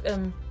believe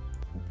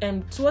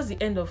towards the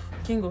end of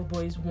King of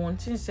Boys 1,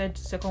 since he said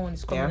the second one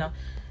is coming out,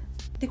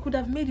 they could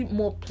have made it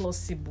more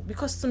plausible,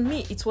 because to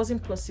me it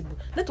wasn't plausible.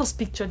 Let us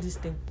picture this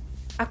thing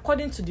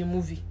according to the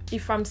movie.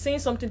 If I'm saying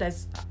something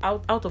that's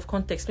out of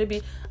context,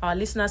 maybe our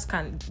listeners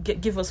can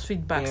give us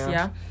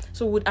feedbacks.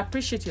 So we'd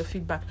appreciate your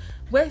feedback.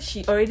 Where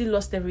she already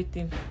lost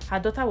everything, her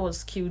daughter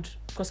was killed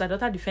because her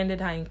daughter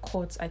defended her in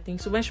court, I think.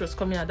 So when she was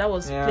coming out, that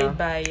was played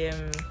by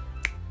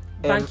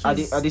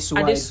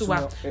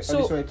Adesua.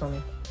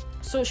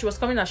 So she was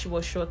coming out, she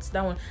was shot,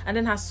 that one. And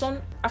then her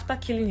son, after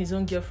killing his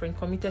own girlfriend,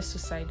 committed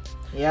suicide.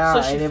 Yeah,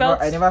 so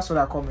I never saw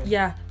that coming.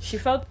 Yeah, she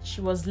felt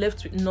she was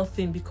left with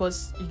nothing,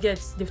 because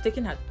they've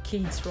taken her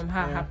kids from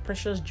her, her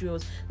precious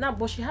jewels. Now,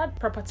 but she had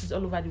properties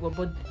all over the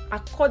world.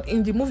 But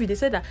in the movie, they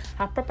said that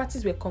her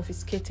properties were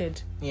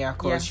confiscated. Yeah,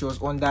 because she was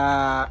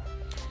under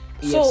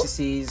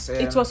EFCC's. So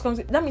it was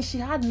that means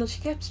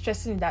she kept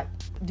stressing that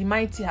the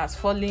mighty has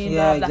fallen.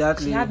 Yeah,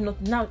 exactly. She had not.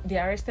 Now they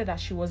arrested her.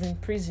 She was in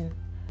prison.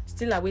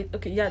 Still await.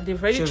 Okay,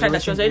 they've already tried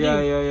that. She was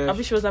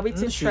already. She was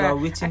awaiting trial.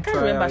 I can't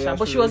remember,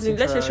 but she was in.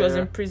 Let's say she was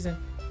in prison.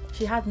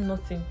 She had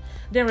nothing.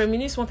 Then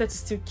Reminisce wanted to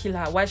still kill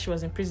her while she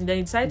was in prison. Then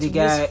he decided to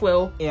use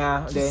fuel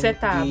to set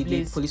her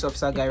ablaze. The police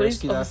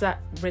officer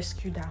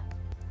rescued her.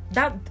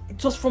 That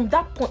it was from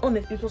that point on.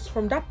 It was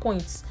from that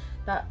point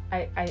that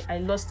I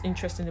lost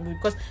interest in the movie,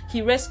 because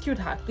he rescued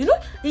her. You know,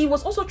 he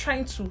was also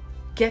trying to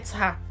get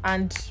her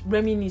and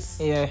Reminisce.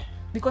 Yeah.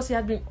 Because he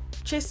had been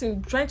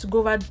trying to go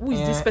over who is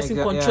this person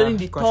controlling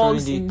the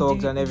thugs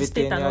and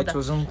everything. It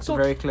wasn't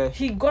very clear.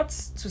 He got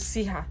to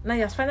see her. Now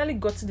he has finally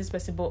got to this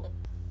person, but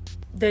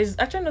there's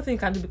actually nothing he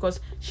can do because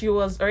she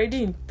was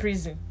already in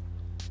prison.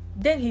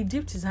 Then he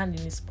dipped his hand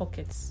in his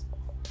pockets.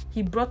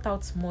 He brought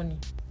out money.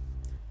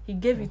 He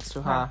gave it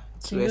to her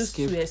to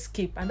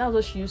escape, and that was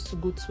what she used to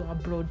go to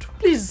abroad.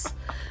 Please,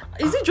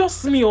 is it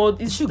just me or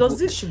she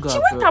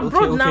went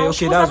abroad now?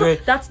 Okay,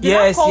 that's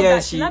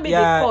right. She made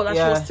a call, and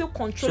she was still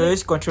controlling. She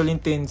was controlling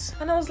things.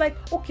 And I was like,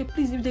 okay,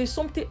 please, if there's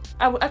something,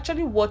 I will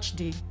actually watch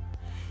the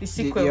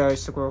sequel.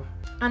 Sequel.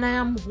 And I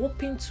am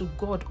hoping to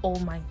God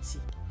Almighty.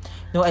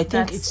 No, I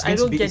think it's going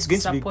to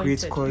be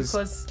great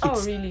because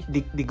really?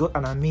 They got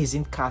an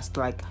amazing cast.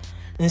 Like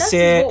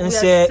Nse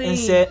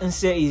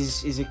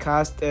is a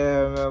cast.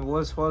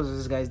 What's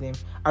this guy's name?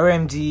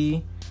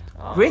 RMD.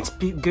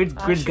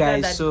 Great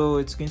guys. So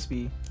it's going to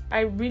be.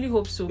 I really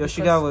hope so. Your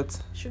sugar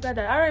what? Sugar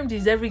daddy. RMD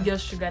is every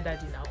girl's sugar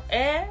daddy now.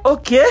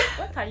 Okay.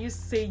 What are you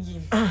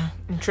saying?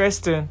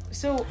 Interesting.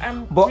 So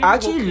I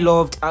actually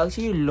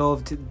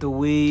loved the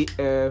way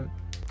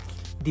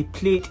they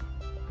played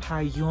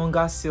her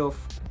younger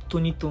self,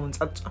 Tony Tones.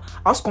 I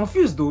was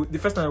confused though the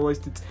first time I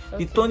watched it.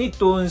 Okay. The Tony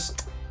Tones,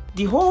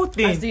 the whole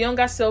thing. As the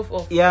younger self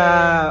of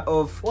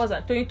of what was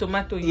that? Tony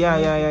Tomato.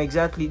 Yeah,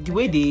 exactly. The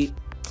way they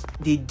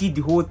did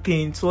the whole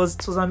thing, it was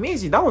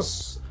amazing. That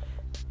was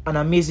an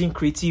amazing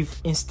creative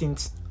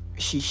instinct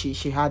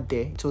she had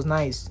there. It was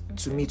nice.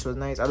 To me it was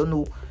nice. I don't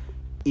know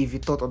if you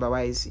thought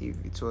otherwise, if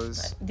it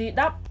was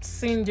that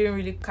scene didn't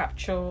really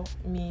capture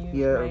me,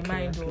 my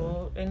mind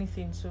or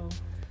anything, so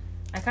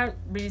I can't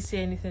really say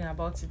anything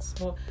about it.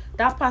 But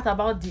that part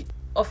about the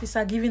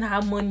officer giving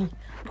her money,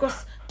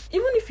 because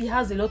even if he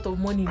has a lot of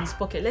money in his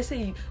pocket, let's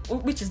say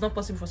which is not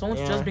possible for someone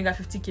to just bring her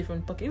 50k from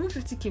the pocket, even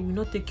 50k will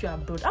not take you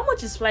abroad. How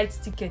much is flight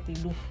ticket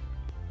alone?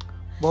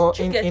 But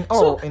in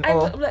all,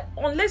 like,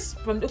 unless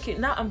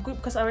now I'm good,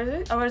 because I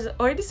was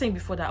already saying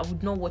before that I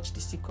would not watch the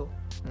sequel,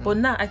 but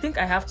now I think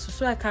I have to,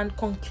 so I can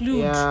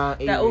conclude that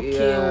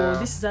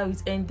this is how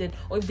it ended,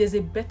 or if there's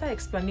a better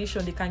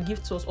explanation they can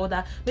give to us, or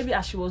that maybe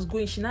as she was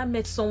going, she now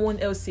met someone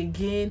else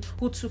again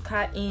who took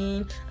her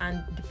in,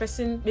 and the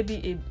person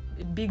maybe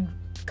a big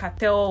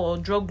cartel or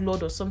drug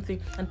lord or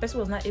something, and the person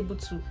was not able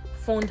to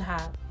fund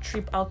her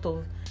trip out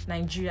of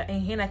Nigeria,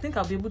 and then I think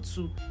I'll be able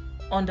to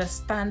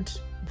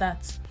understand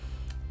that.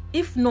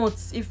 If not,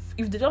 if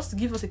they just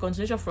give us a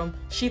continuation from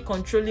she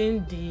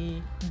controlling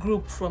the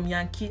group from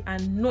Yankee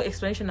and no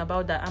explanation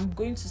about that, I'm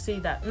going to say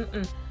that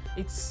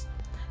it's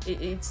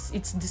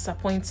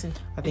disappointing.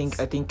 I think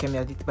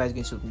Kemi Adetiba is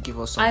going to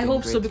give us something. I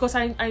hope great. so, because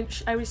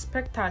I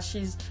respect her.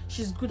 She's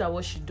good at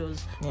what she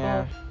does.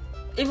 Yeah.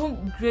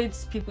 Even great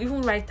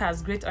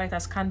writers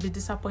can be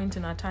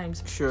disappointing at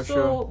times.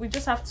 Sure. We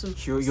just have to.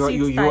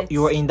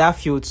 You're in that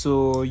field,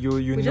 so you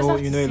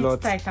know a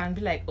lot. Tight and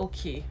be like,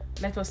 okay,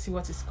 let us see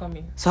what is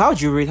coming. So how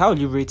would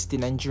you rate the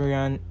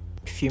Nigerian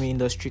film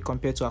industry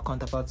compared to our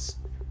counterparts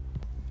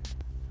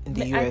in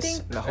the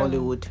US,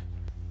 Hollywood?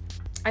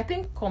 I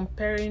think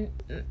comparing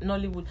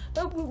Nollywood,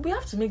 we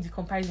have to make the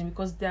comparison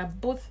because they are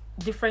both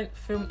different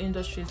film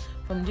industries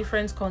from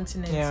different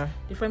continents,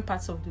 different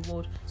parts of the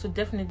world. So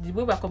definitely, the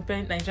way we are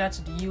comparing Nigeria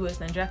to the US,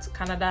 Nigeria to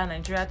Canada,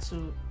 Nigeria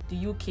to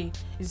the UK,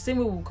 is the same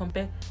way we will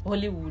compare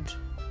Hollywood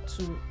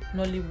to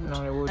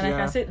Nollywood. And I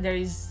can say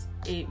there's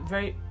a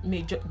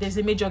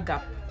major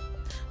gap.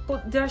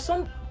 But there are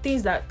some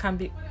things that can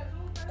be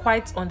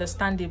quite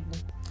understandable.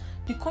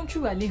 The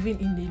country we are living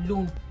in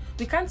alone,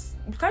 you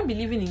can't be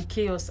living in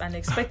chaos and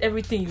expect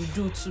everything you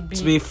do to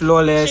be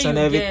flawless and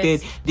everything.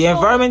 The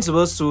environment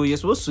influence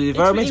influence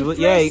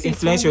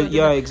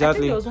your exactly. I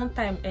think there was one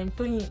time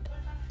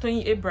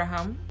Tony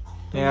Abraham.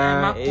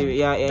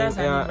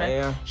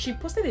 Yeah. She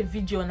posted a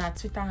video on her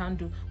Twitter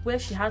handle where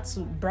she had to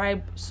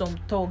bribe some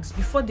thugs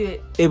before they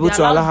able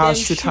to allow her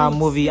shoot her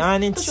movie,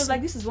 and so she was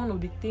like, this is one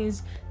of the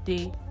things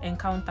they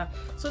encounter.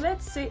 So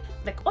let's say,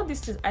 like, all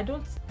these things, I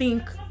don't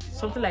think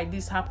something like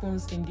this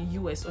happens in the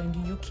US or in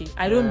the UK.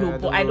 I don't know,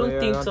 but I don't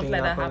think something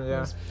like that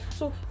happens.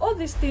 So all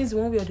these things,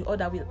 one way or the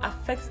other, will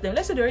affect them.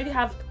 Let's say they already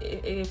have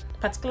a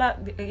particular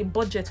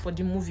budget for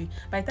the movie.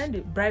 By the time they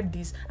bribe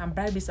this and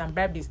bribe this and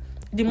bribe this,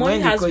 the money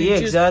has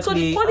reduced.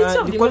 Exactly.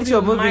 So the quality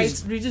of the movie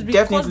might reduce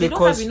because they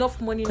don't have enough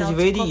money now.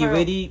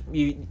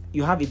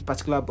 You have a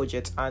particular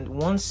budget, and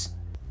once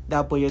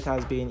that budget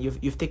has been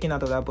you've taken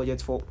out of that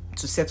budget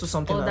to settle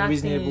something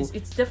unreasonable,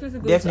 it's definitely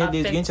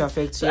going to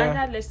affect. So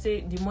either, let's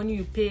say, the money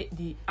you pay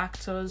the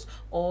actors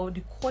or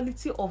the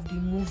quality of the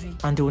movie,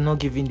 and they will not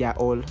give in their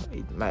all.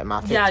 It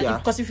might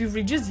affect, because if you've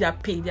reduced their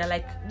pay, they're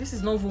like, this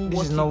is not even worth it.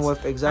 This is not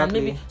worth, exactly.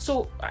 And maybe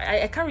so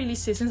I can't really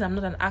say, since I'm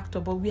not an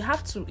actor, but we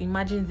have to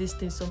imagine these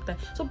things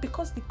sometimes. So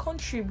because the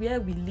country where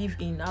we live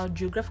in, our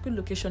geographical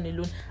location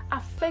alone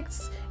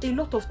affects a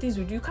lot of things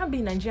we do. You can't be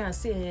in Nigeria and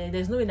say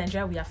there's no way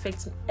Nigeria will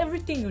affect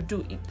everything you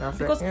do.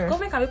 Because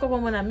government can wake up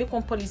one morning and make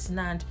one policy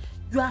now, and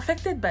you are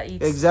affected by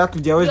it.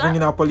 Exactly, they're always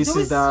bringing out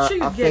policies that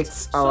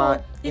affect our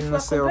so if we're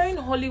comparing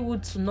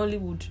Hollywood to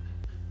Nollywood,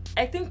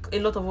 I think a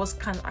lot of us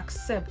can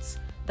accept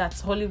that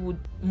Hollywood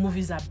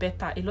movies are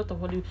better. A lot of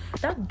Hollywood,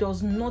 that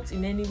does not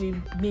in any way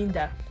mean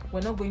that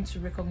we're not going to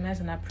recognize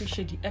and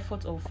appreciate the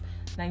effort of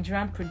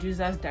Nigerian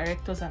producers,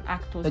 directors, and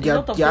actors. They're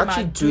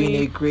actually doing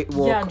a great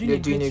work. They're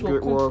doing a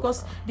great work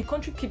because the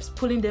country keeps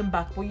pulling them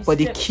back, but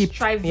they keep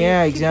striving.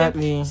 Yeah,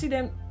 exactly. See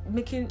them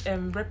making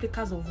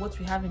replicas of what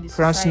we have in this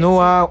France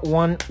Noah,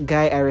 one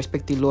guy I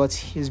respect a lot.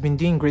 He's been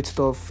doing great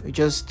stuff.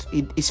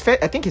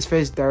 I think his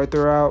first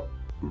directorial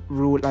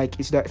role, like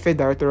his first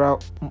directorial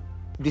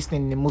this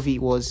thing in the movie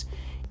was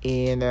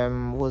in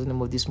what was the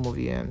name of this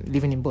movie?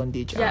 Living in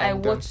Bondage. Yeah, I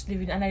watched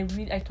Living, and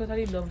I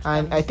totally loved it.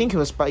 And I think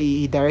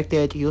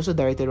he also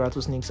directed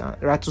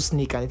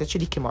Rattlesnake, and it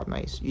actually came out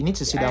nice. You need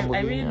to see that movie.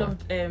 I really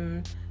loved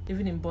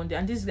Living in Bondage,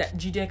 and this guy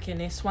Jide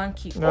Kene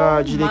Swanky.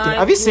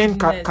 Have you seen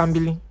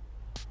Kambili?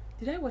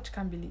 Did I watch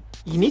Kambili?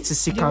 You need to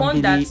see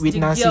Kambili with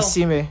Nancy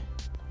Sime.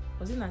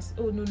 Was it Nancy?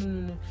 Oh no.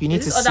 You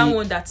need to see other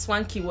one that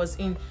Swanky was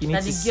in.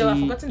 I've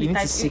forgotten the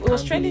title. It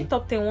was trending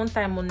top 10 one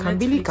time on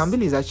Netflix.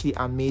 Kambili is actually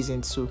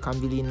amazing too.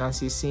 Kambili,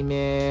 Nancy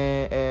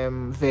Sime,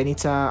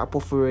 Venita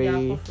Apofore. Yeah,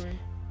 Apofore.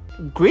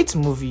 Great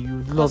movie,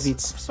 you love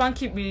it.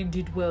 Swanky really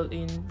did well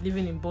in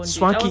Living in Bondage.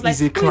 Swanky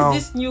is a clown. Who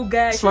is this new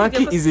guy?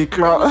 Swanky is a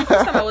clown. The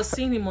first time I was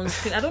seeing him on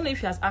screen, I don't know if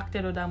he has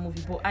acted on that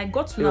movie, but I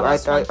got to know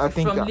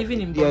Swanky from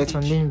Living in Bondage. Yeah, it's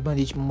from Living in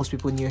Bondage. Most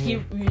people knew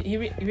him. He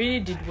really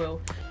did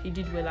well. He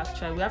did well,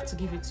 actually. We have to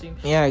give it to him.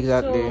 Yeah,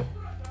 exactly. So,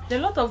 there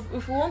are a lot of,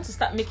 if we want to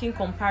start making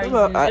comparisons,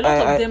 a lot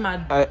of them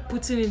are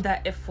putting in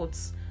that effort.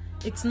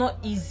 It's not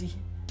easy.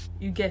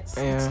 You get?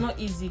 Yeah. It's not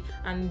easy,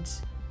 and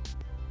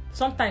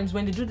sometimes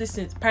when they do this,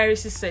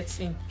 piracy sets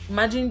in.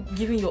 Imagine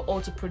giving your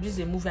all to produce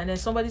a movie, and then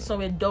somebody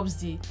somewhere dubs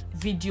the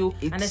video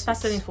and then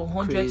starts selling for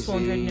 100,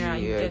 200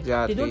 naira.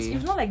 Exactly.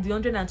 It's not like the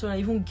 100 and 200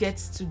 even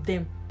gets to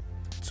them,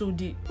 to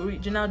the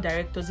original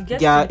directors. It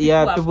gets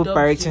to people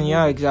pirating.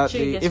 Yeah,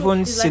 exactly.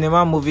 Even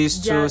cinema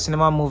movies too,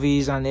 cinema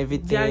movies and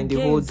everything,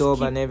 the whole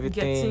dub and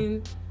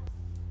everything.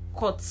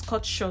 Getting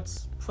cut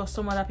shots for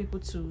some other people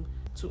to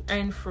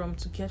earn from,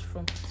 to get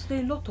from. So there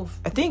are a lot of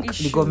I think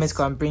issues. The government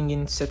can bring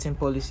in certain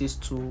policies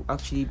to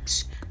actually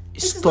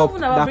stop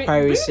that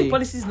piracy. Bringing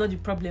policy is not the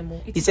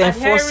problem. It's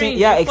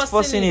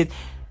enforcing it.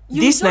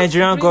 This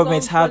Nigerian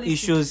government have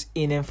issues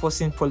in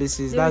enforcing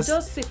policies. They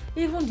just say,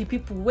 even the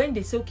people, when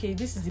they say, okay,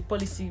 this is the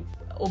policy,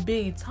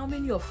 obey it. How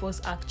many of us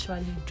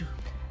actually do?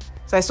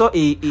 So I saw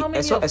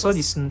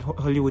this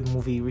Hollywood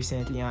movie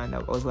recently, and I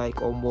was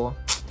like, oh, more.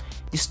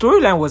 The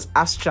storyline was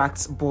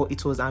abstract, but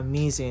it was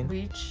amazing.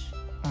 Which?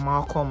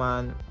 Malcolm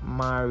and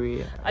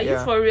Mary. Are you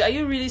for real? Are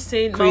you really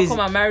saying Crazy.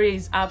 Malcolm and Mary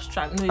is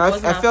abstract? No, it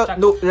wasn't I felt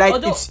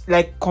abstract. It's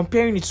like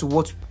comparing it to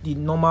what the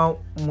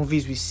normal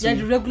movies we see. Yeah,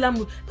 the regular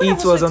movie.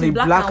 It was on the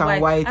black and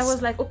white. I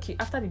was like, okay,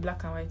 after the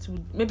black and white,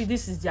 maybe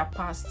this is their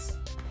past.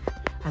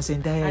 And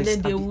Zendaya, and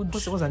then they would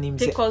what's her name?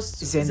 Take us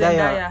to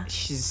Zendaya.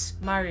 She's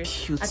married.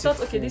 Beautiful. I thought,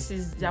 okay, this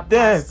is their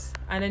past,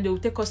 and then they will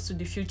take us to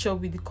the future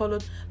with the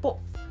colored. But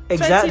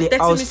exactly, 20,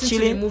 I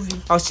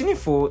was chilling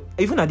for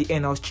even at the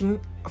end. I was chilling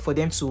for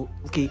them to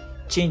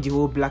change the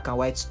whole black and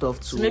white stuff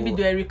to. So maybe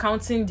they were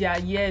recounting their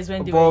years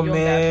when they were younger.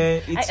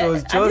 Man, it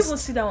was just. I didn't even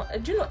see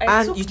that. Do you know?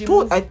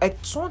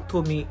 Someone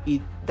told me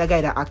that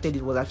guy that acted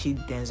it was actually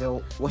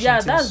Denzel Washington's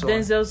Yeah, that's son.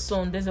 Denzel's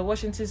son. Denzel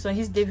Washington's son.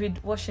 He's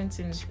David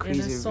Washington. It's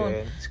crazy, his son.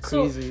 Man. It's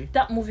crazy. So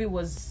that movie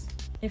was.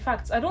 In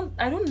fact, I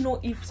don't know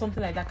if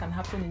something like that can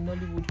happen in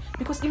Nollywood,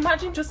 because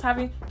imagine just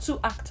having 2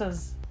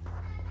 actors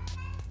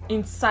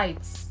in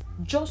sight,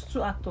 just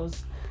 2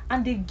 actors,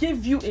 and they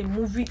gave you a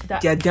movie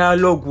that their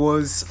dialogue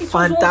was it was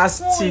on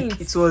fantastic.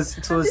 point. It was.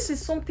 And this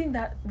is something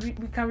that we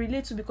can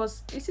relate to,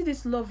 because you see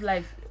this love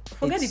life.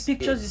 Forget the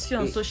pictures you see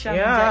on social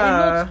media.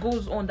 A lot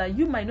goes on that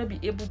you might not be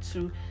able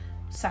to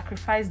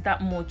sacrifice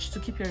that much to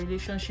keep your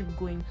relationship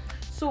going.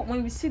 So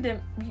when we see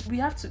them, we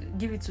have to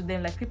give it to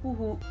them, like people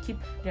who keep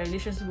their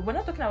relationship. We're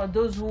not talking about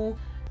those who,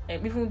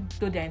 even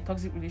though they're in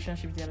toxic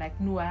relationships, they're like,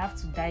 no, I have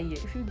to die here.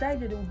 If you die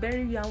there, they will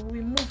bury you and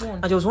we move on.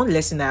 And there was one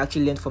lesson I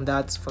actually learned from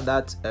that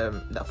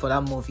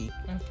movie.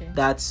 Okay.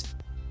 That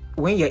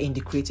when you're in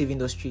the creative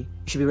industry, you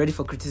should be ready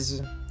for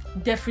criticism.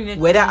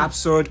 Definitely. Whether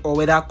absurd or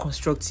whether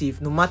constructive,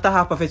 no matter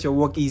how perfect your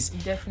work is,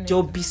 Definitely.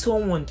 there'll be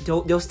someone,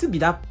 there'll still be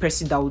that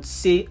person that would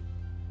say,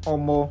 or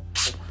more,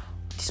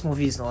 this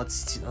movie is not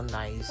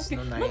nice. Okay.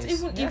 Not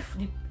nice.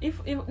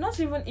 Not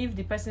even if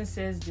the person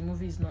says the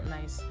movie is not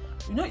nice.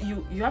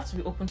 You have to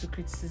be open to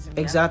criticism.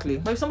 Exactly.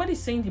 Yeah? But if somebody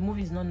is saying the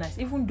movie is not nice,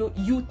 even though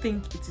you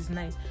think it is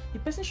nice, the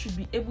person should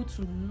be able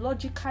to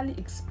logically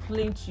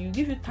explain to you,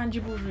 give you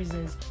tangible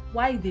reasons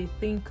why they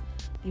think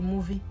the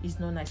movie is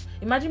not nice.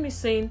 Imagine me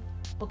saying,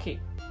 okay,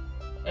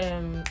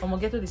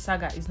 Omogeto the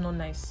Saga is not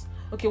nice.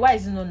 Okay, why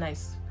is it not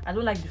nice? I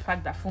don't like the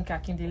fact that Funke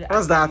Akindele.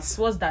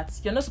 What's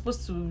that? You're not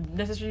supposed to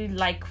necessarily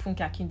like Funke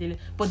Akindele,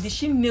 but did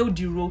she nail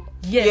the role?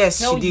 Yes,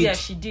 she did. Yeah,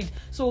 she did.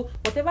 So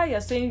whatever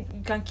you're saying,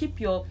 you can keep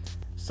your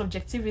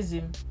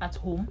subjectivism at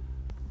home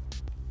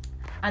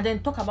and then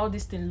talk about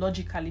this thing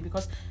logically,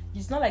 because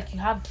it's not like you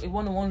have a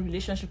one-on-one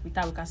relationship with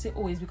her. We can say,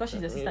 oh, it's because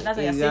she's a sister, that's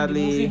why you're saying the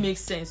movie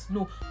makes sense.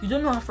 No, you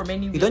don't know her from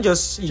anywhere. You don't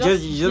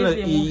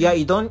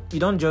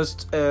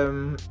just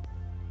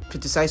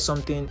criticize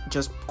something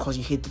just because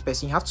you hate the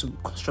person. You have to be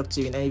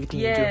constructive in everything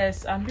you do.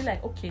 Yes, and be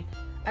like, okay,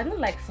 I don't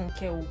like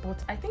Funke,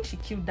 but I think she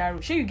killed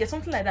Daru. Sure, you get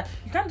something like that.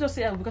 You can't just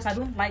say, oh, because I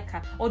don't like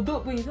her.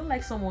 Although when you don't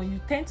like someone,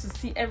 you tend to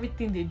see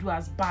everything they do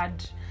as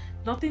bad.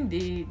 Nothing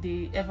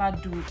they ever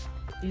do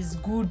is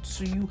good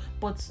to you.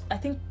 But I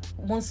think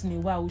once in a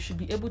while we should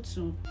be able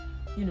to,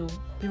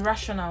 be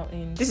rational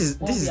in this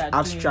is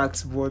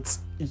abstract doing. But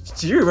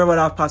do you remember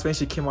that part when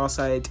she came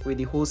outside with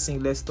the whole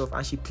singlet stuff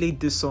and she played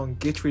this song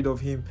 "Get Rid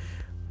of Him"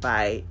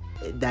 by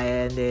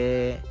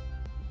Diane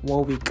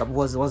Warwick?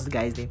 What's the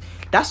guy's name?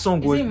 That song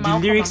was the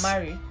lyrics.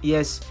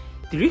 Yes,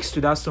 the lyrics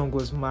to that song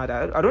was mad.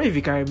 I don't know if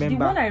you can remember.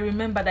 The one I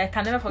remember that I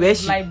can never forget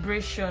is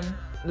Vibration.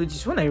 No,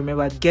 this one I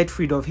remember, "Get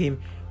Rid of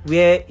Him,"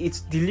 where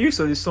it's the lyrics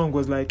of the song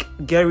was like,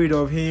 get rid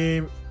of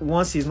him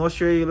once he's not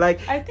sure you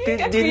like. I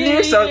think the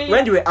lyrics of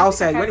when they were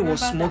outside, when he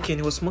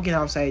was smoking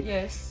outside.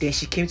 Yes. Then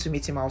she came to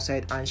meet him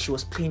outside and she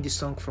was playing the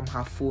song from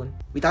her phone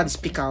without the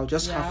speaker,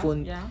 just her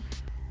phone. Yeah.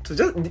 So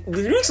just the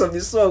lyrics of the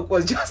song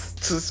was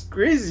just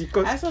crazy.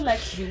 Cause I also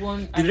like the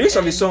one. The lyrics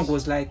of the song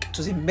was like, it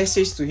was a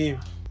message to him.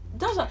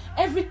 That's what,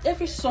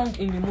 every song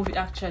in the movie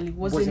actually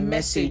was a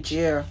message.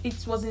 Yeah.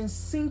 It was in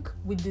sync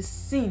with the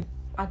scene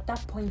at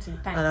that point in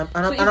time.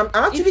 And I'm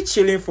actually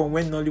chilling from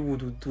when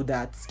Nollywood would do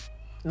that.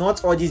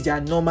 Not all these, they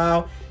are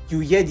normal. You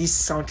hear this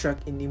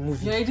soundtrack in the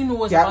movie. You already know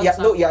what's about.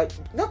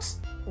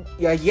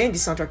 You're hearing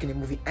this soundtrack in the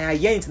movie and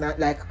you're hearing it in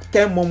like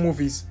 10 more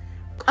movies.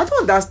 I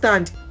don't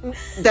understand.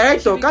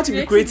 Director, can't you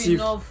be creative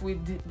enough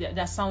with their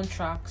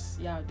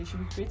soundtracks? Yeah, they should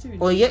be creative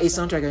enough. Or hear a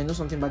soundtrack and you know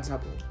something bad is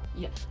happening.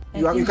 Yeah.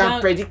 You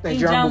can predict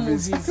Nigerian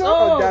movies. I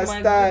don't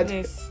understand. My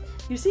goodness.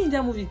 You see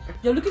Indian movies,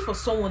 you're looking for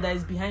someone that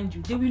is behind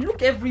you. They will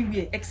look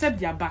everywhere except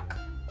their back.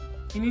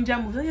 In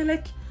Indian movies, and you're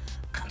like,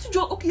 can't you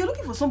just, okay, you're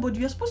looking for somebody,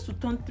 you're supposed to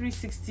turn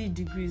 360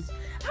 degrees.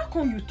 How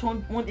come you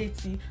turn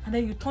 180 and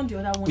then you turn the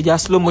other one? With your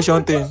slow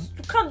motion thing.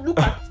 You can't look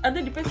at, and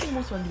then the person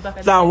moves from the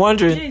back. So I'm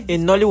wondering,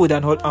 in Nollywood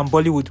and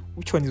Bollywood,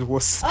 which one is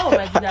worse? Oh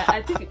my god,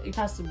 I think it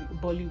has to be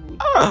Bollywood.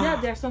 Yeah,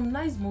 there are some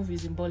nice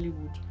movies in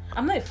Bollywood.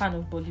 I'm not a fan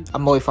of Bollywood.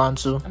 I'm not a fan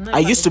too. I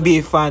used to be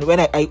a fan when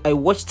I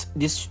watched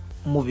this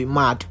movie,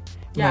 Mad.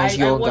 When I was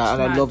younger,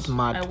 and I loved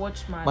Mad. I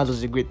watched Mad. Mad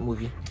was a great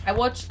movie. I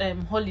watched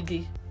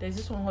Holiday. There's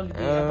this one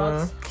Holiday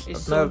about a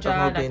soldier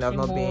that came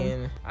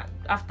home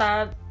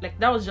after, like,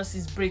 that was just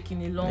his break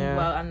in a long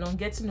while, and on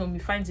getting home he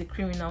finds a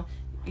criminal.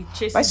 He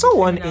chases. I saw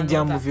one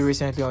Indian movie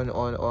recently on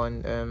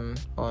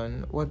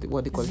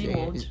what they call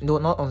it? No,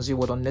 not on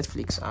Z-World, on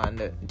Netflix,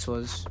 and it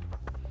was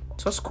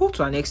cool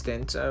to an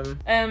extent.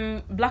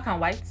 Black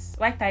and White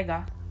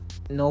Tiger.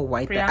 No,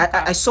 White Tiger.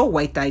 I saw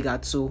White Tiger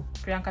too.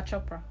 Priyanka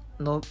Chopra.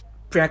 No,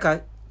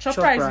 Priyanka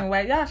Chopra is in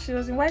White. Yeah, she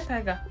was in White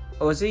Tiger.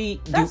 Was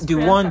it the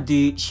one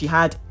she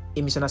had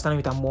a misunderstanding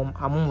with her mom?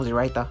 Her mom was a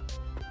writer.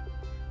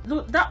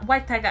 No, that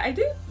White Tiger. I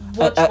didn't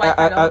watch White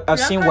Tiger. I've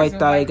seen White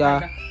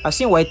Tiger. I've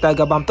seen White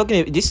Tiger, but I'm talking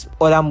about this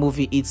other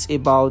movie. It's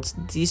about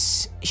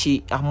this.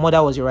 Her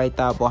mother was a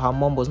writer, but her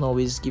mom was not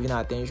always giving her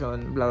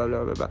attention. Blah blah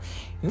blah blah blah.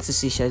 You need to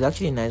see. It's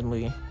actually a nice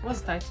movie.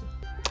 What's the title?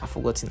 I've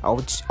forgotten.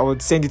 I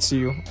would send it to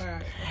you.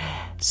 Alright.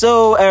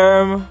 So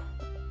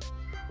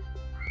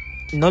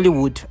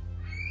Nollywood.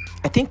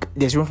 I think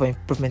there's room for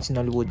improvement in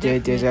Hollywood.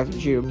 There's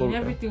actually room. In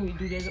everything we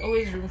do, there's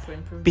always room for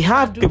improvement. We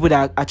have people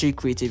that are actually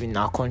creative in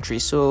our country.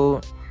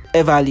 So,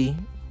 Everly,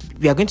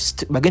 we are going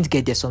to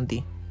get there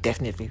someday.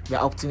 Definitely, we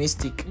are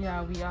optimistic.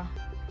 Yeah, we are.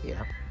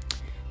 Yeah.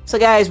 So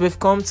guys, we've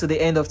come to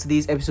the end of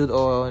today's episode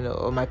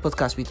on my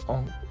podcast with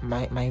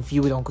my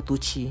view with Uncle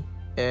Tochi,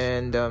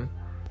 and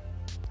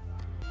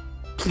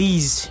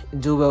please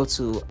do well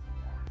to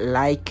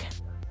like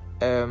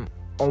on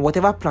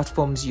whatever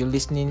platforms you're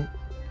listening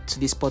to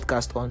this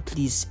podcast on.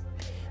 Please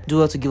do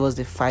well to give us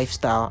the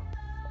 5-star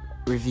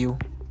review,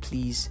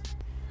 please,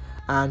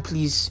 and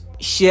please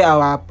share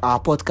our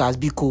podcast.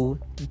 Be cool,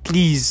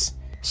 please.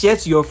 Share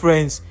to your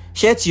friends,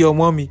 share to your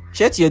mommy,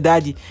 share to your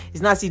daddy.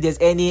 It's not as if there's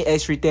any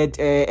X-rated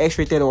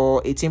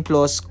or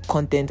 18+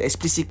 content,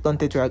 explicit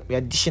content we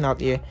are dishing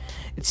out here.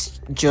 It's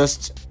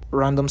just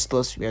random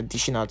stuff we are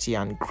dishing out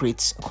here and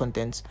great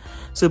content.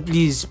 So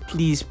please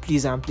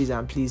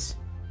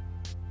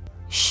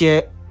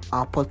share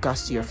our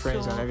podcast to your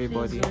friends and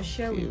everybody. Please,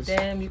 share with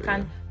them. You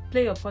can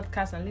play your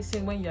podcast and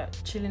listen when you're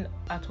chilling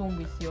at home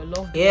with your loved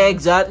ones. Yeah,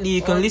 exactly.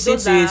 You can listen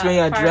to it when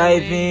you're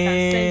driving. You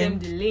can send them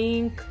the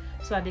link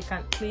so that they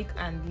can click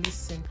and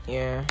listen.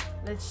 Yeah.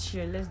 Let's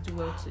share. Let's do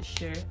well to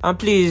share. And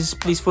please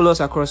follow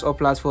us across all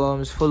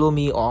platforms. Follow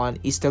me on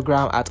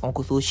Instagram at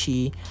Uncle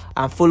Tochi,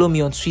 and follow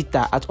me on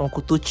Twitter at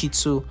Uncle Tochi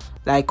too.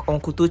 Like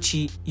Uncle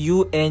Tochi,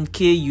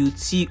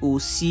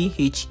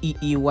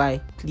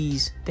 UNKUTOCHEEY.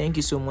 Please, thank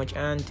you so much.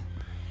 And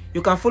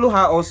you can follow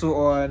her also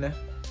on. You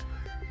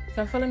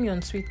can follow me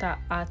on Twitter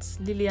at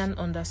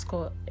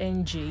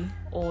Lillian_NJ,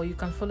 or you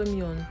can follow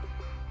me on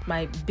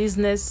my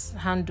business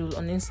handle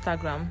on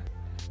Instagram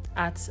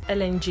at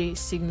LNJ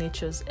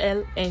Signatures,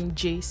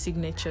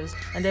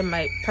 and then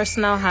my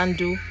personal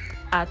handle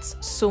at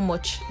So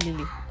Much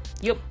Lily.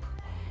 Yep.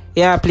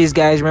 Yeah, please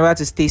guys, remember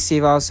to stay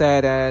safe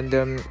outside, and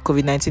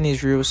COVID-19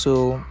 is real,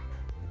 so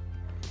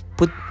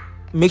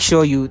make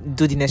sure you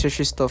do the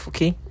necessary stuff,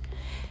 okay?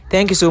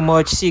 Thank you so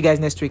much. See you guys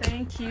next week.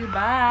 Thank you.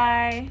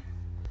 Bye.